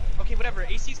 Okay, whatever.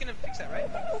 AC's gonna fix that, right?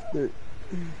 There.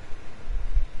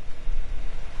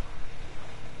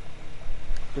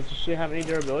 Does this shit have any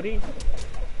durability?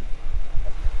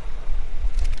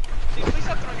 Dude, please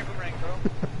stop throwing your boomerang, bro.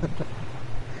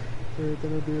 Alright,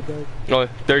 then I'll be right back. Oh,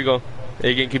 there you go.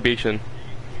 Egg incubation.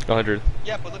 100.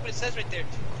 Yeah, but look what it says right there. Too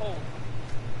cold.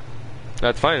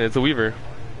 That's fine. It's a weaver.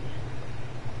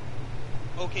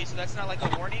 Okay, so that's not like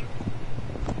a warning?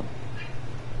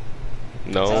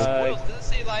 It says No. spoils. It doesn't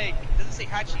say like, it doesn't say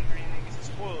hatching or anything. It says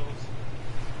spoils.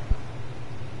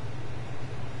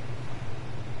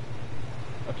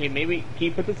 Okay, maybe can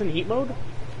you put this in heat mode? I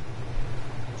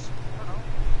don't know.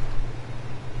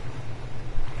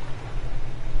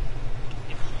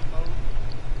 In heat mode.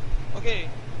 Okay.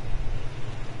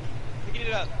 Picking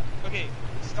it up. Okay,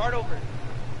 start over.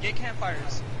 Get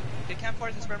campfires. Get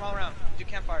campfires and spread them all around. Do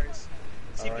campfires.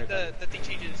 See if Alright, the thing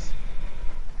changes.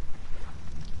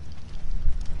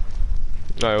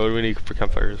 Alright, what do we need for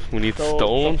campfires? We need So,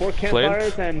 stone, 4 flint.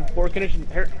 campfires and 4 air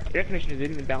conditioners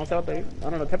didn't even balance out the, I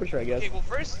don't know, temperature, I guess. Okay, well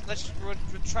first, we'll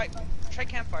try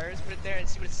campfires, put it there and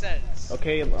see what it says.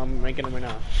 Okay, I'm ranking them right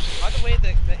now. By the way,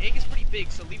 the egg is pretty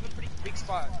big, so leave a pretty big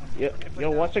spot. Yep.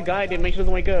 Yo, watch the guy, then make sure he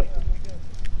doesn't wake up.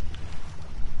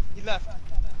 He left.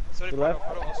 So did He Porto. left?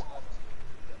 Porto also left.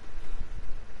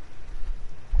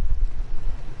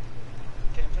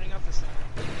 Okay, I'm turning off this thing.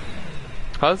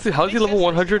 How's he level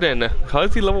 100 and how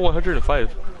is he level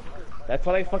 105? That's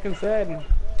what I fucking said.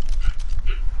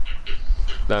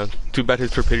 Nah, too bad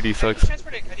his torpidity I sucks. think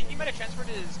he might have transferred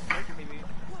his character, maybe. Is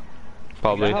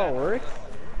Probably. that how it works?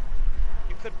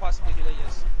 You could possibly do that,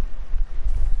 yes.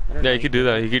 I don't Yeah, know. you could do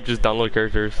that. You could just download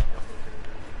characters.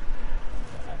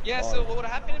 Yeah, so what would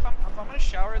happen if I'm gonna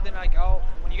shower, then like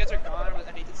when you guys are gone with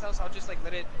anything else, I'll just like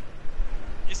let it.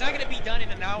 It's not gonna be done in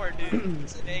an hour, dude.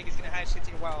 It's an egg. It's gonna hatch. It's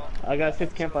take a while. I got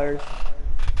 6 campfires.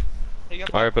 There you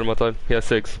go. Alright, put him outside. He has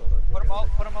 6. Put them all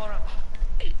around.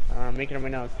 I'm making them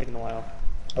right now, it's taking a while.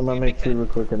 I'm gonna make 2 real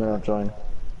quick and then I'll join.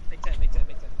 Make 10.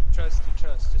 Trust, dude,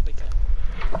 trust. Just make 10.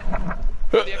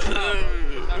 Oh, the extra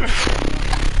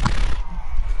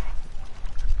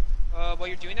while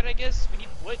you're doing that, I guess we need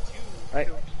wood too. Alright,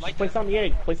 to light place them. on the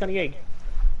egg, place on the egg.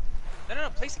 No.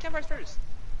 Place the campfires first,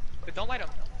 but don't light them.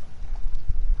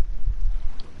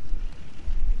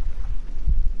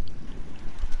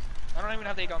 I don't even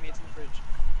have the egg on me. It's in the fridge.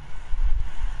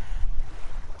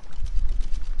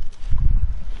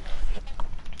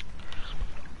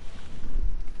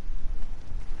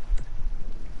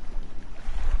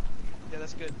 Yeah,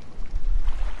 that's good.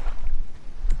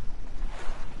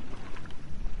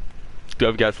 Do you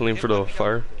have gasoline for the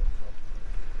fire?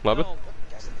 What happened? No,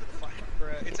 that's fine,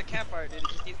 bruh. It's a campfire, dude. It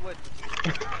just needs wood.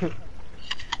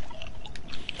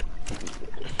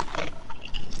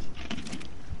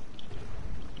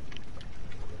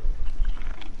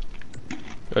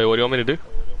 Wait, what do you want me to do?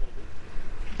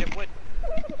 Get wood.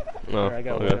 No. Alright, I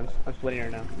got okay. wood. I'm splitting her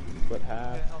now. Split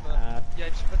half, Okay, hold on. half. Yeah,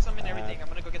 just put some in everything. I'm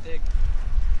gonna go get the egg.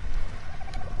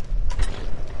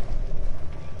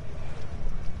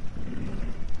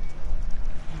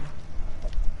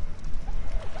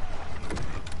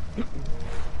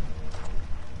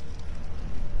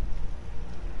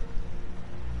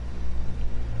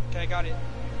 Okay, I got it.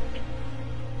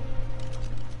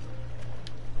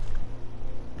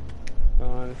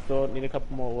 I still need a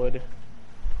couple more wood.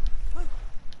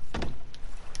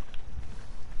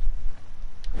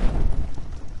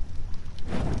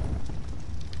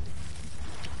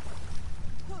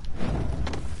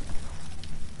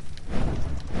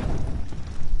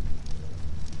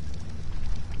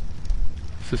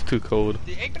 This is too cold.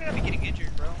 The egg better not be getting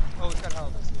injured, bro. Oh, it's got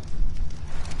health.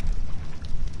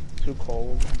 Too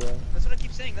cold, bro. That's what I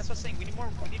keep saying. That's what I'm saying. We need more.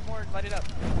 Light it up.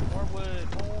 More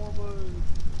wood. More wood.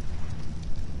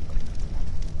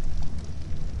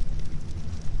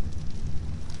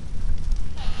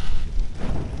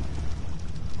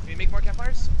 Can we make more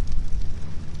campfires?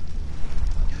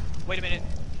 Wait a minute.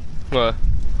 What?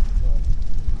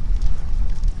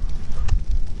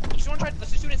 You just want to try?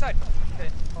 Let's just do it inside. Okay.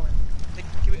 Hold on.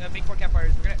 Can we make more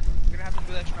campfires? We're gonna have to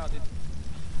do that extra mile, dude. We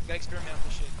gotta experiment with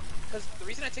this shit. Because the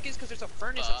reason I took it is because there's a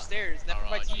furnace upstairs and that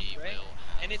provides heat, right?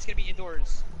 And it's gonna be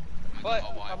indoors. But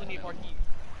we'll probably need more heat.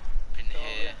 In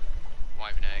here,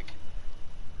 wyvern egg.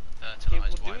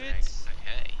 Fertilized we'll wyvern egg.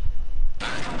 Okay.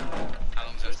 How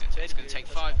long is that gonna take? It's gonna take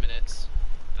 5 minutes.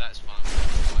 That's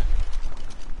fine.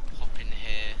 Hop in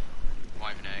here,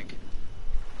 wyvern egg.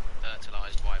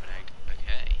 Fertilized wyvern egg.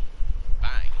 Okay.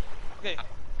 Bang. Okay,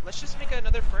 let's just make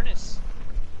another furnace.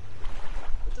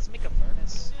 Let's just make a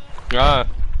furnace. Ah.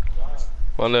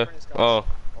 Wonder. Oh.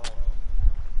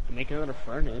 Make another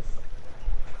furnace.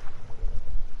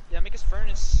 Yeah, make us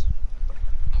furnace.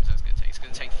 How long is that gonna take? It's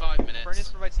gonna take 5 minutes. Furnace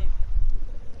provides heat.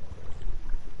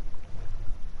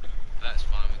 That's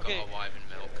fine. We've got Okay. our wyvern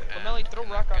milk. Well, Melly, throw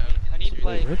rock on me. I need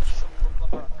like What? some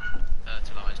rock.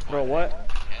 Fertilized Bro, wyvern what? egg.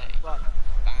 Okay. Rock.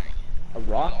 Bang. A How long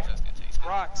rock? is that gonna take? It's gonna-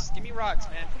 Rocks. Give me rocks,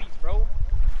 man. Please, bro.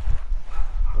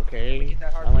 Okay. Make it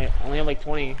that hard. I only have like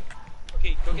 20.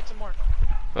 Okay, go get some more.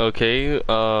 Okay.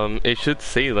 It should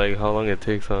say like how long it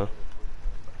takes, huh?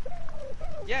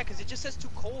 Yeah, because it just says too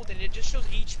cold and it just shows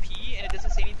HP and it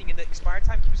doesn't say anything and the expire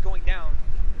time keeps going down.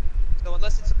 So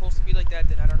unless it's supposed to be like that,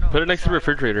 then I don't know. Put it next to the That's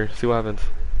why- refrigerator. See what happens.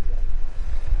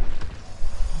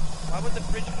 Why would the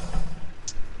fridge...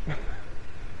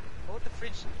 What would the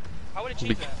fridge... How would it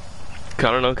change Bec- that?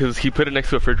 I don't know, cause he put it next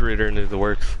to a refrigerator and it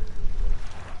works.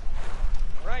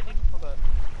 Alright, dude. Hold up.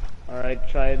 Alright,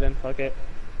 try it then. Fuck it.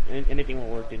 Anything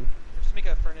will work, dude. Just make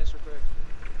a furnace real quick.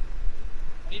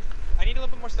 I need a little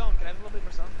bit more stone. Can I have a little bit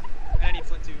more stone? And I need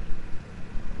flint too.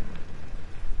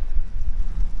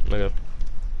 Okay.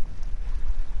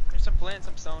 There's some flint and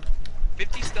some stone.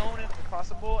 50 stone if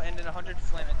possible, and then 100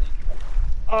 flint, I think.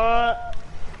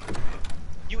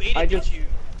 You ate it, I didn't just- you?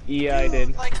 Yeah, I Dude,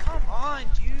 did. Like, come on,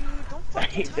 dude. Don't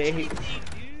fucking touch They- anything,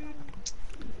 dude.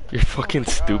 You're fucking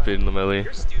stupid, Lamelli.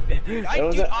 You're stupid, dude. Dude,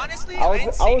 Honestly, I was-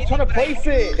 didn't say I was trying to anything, but place I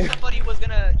knew it. somebody was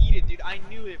gonna eat it, dude. I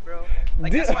knew it, bro.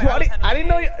 Like, Dude, that's why I didn't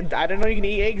know. it. I didn't know you can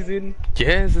eat eggs, dude.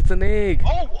 Yes, it's an egg.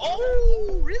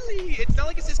 Oh, really? It's not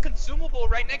like it says consumable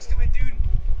right next to it, dude.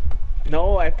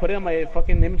 No, I put it on my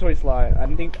fucking inventory slot. I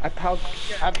didn't think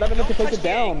I've never enough to place it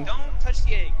down. Don't touch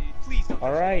the egg, dude. Please don't.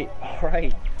 All right, all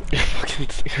right.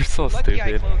 You're so Lucky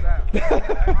I stupid. closed out.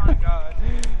 Oh my god.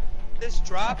 This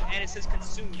drop and it says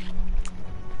consume.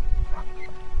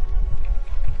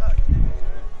 Fuck.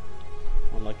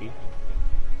 Unlucky.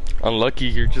 Unlucky,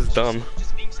 you're just dumb.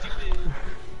 Just being stupid.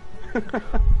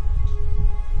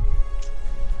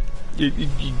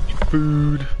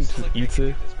 Food. Just Like, eats making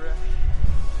it. this,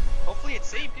 bruh. Hopefully it's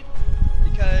safe, dude.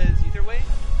 Because either way,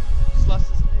 just lost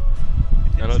this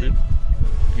egg. I know, dude.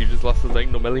 You just lost the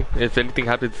egg, Lamelli. If anything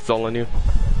happens, it's all on you.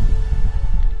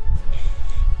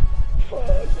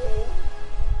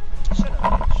 Shut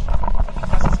up,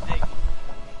 bitch. Lost this egg.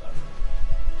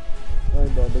 Oh,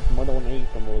 bro, there's more than one egg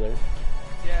from over there.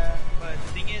 Yeah, but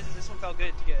the thing is this one felt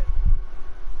good to get.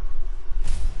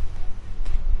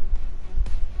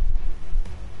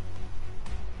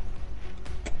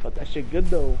 But that shit good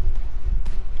though.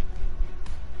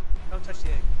 Don't touch the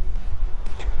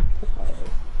egg. Alright.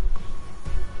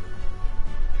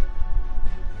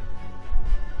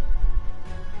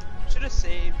 Should have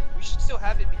saved. We should still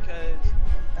have it because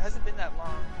it hasn't been that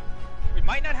long. We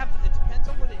might not have. It depends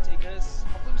on where they take us.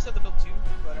 Hopefully we still have the milk too,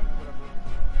 but I mean whatever.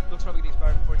 Milk's probably gonna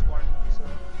expire before it's born. So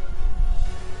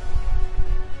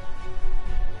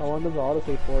How long does the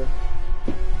autosave for?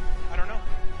 I don't know.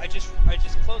 I just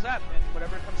close app and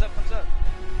whatever comes up comes up.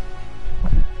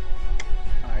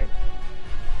 Alright.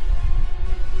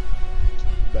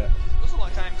 Bet. It was a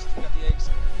long time since we got the eggs.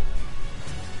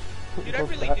 Dude, I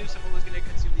really knew someone was gonna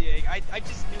consume the egg. I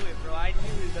just knew it, bro. I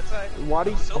knew it. That's why. Why do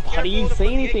you, I'm so how do you careful to say put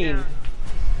the egg anything? down.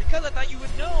 Because I thought you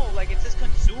would know. Like it says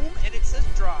consume and it says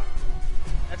drop.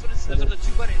 That's what it says. Those are the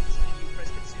two buttons, and you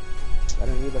press consume. I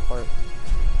didn't read the part.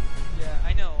 Yeah,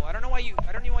 I know. I don't know why you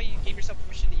gave yourself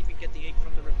permission to even get the egg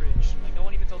from the fridge. Like no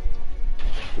one even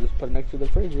next to the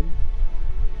prison.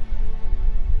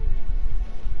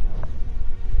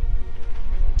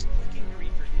 Fucking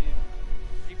Reaper, dude.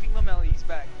 Reaping Lamelli, he's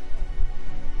back.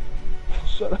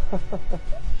 Shut up. Okay.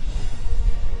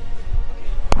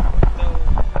 So,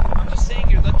 I'm just saying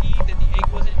you're lucky that the egg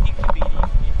wasn't incubating if you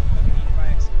fucking eat it by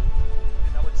accident.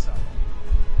 And that would suck.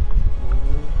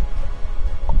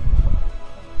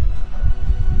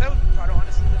 That would probably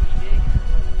honestly let me dig.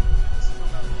 This is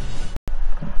Lamelli.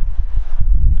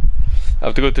 I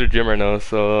have to go to the gym right now,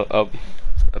 so I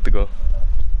have to go.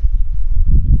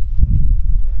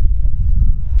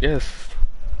 Yes.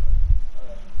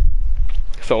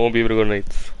 So I won't be able to go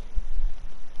nights.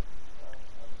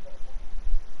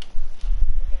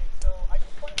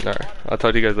 Alright, I'll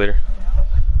talk to you guys later.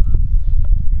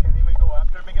 You can't even go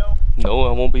after Miguel? No,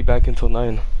 I won't be back until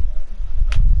 9.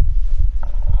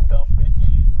 Dumb bitch.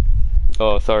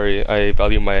 Oh, sorry, I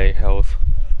value my health.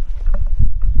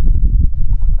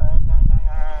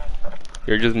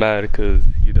 You're just mad because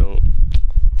you don't.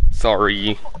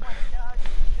 Sorry.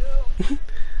 You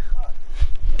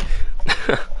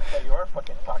are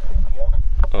fucking toxic, Miguel.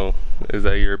 Oh, is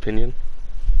that your opinion?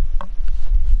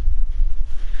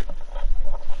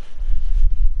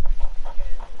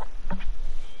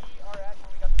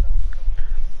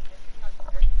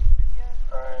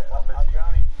 Alright, I'm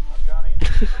Johnny. I'm Johnny.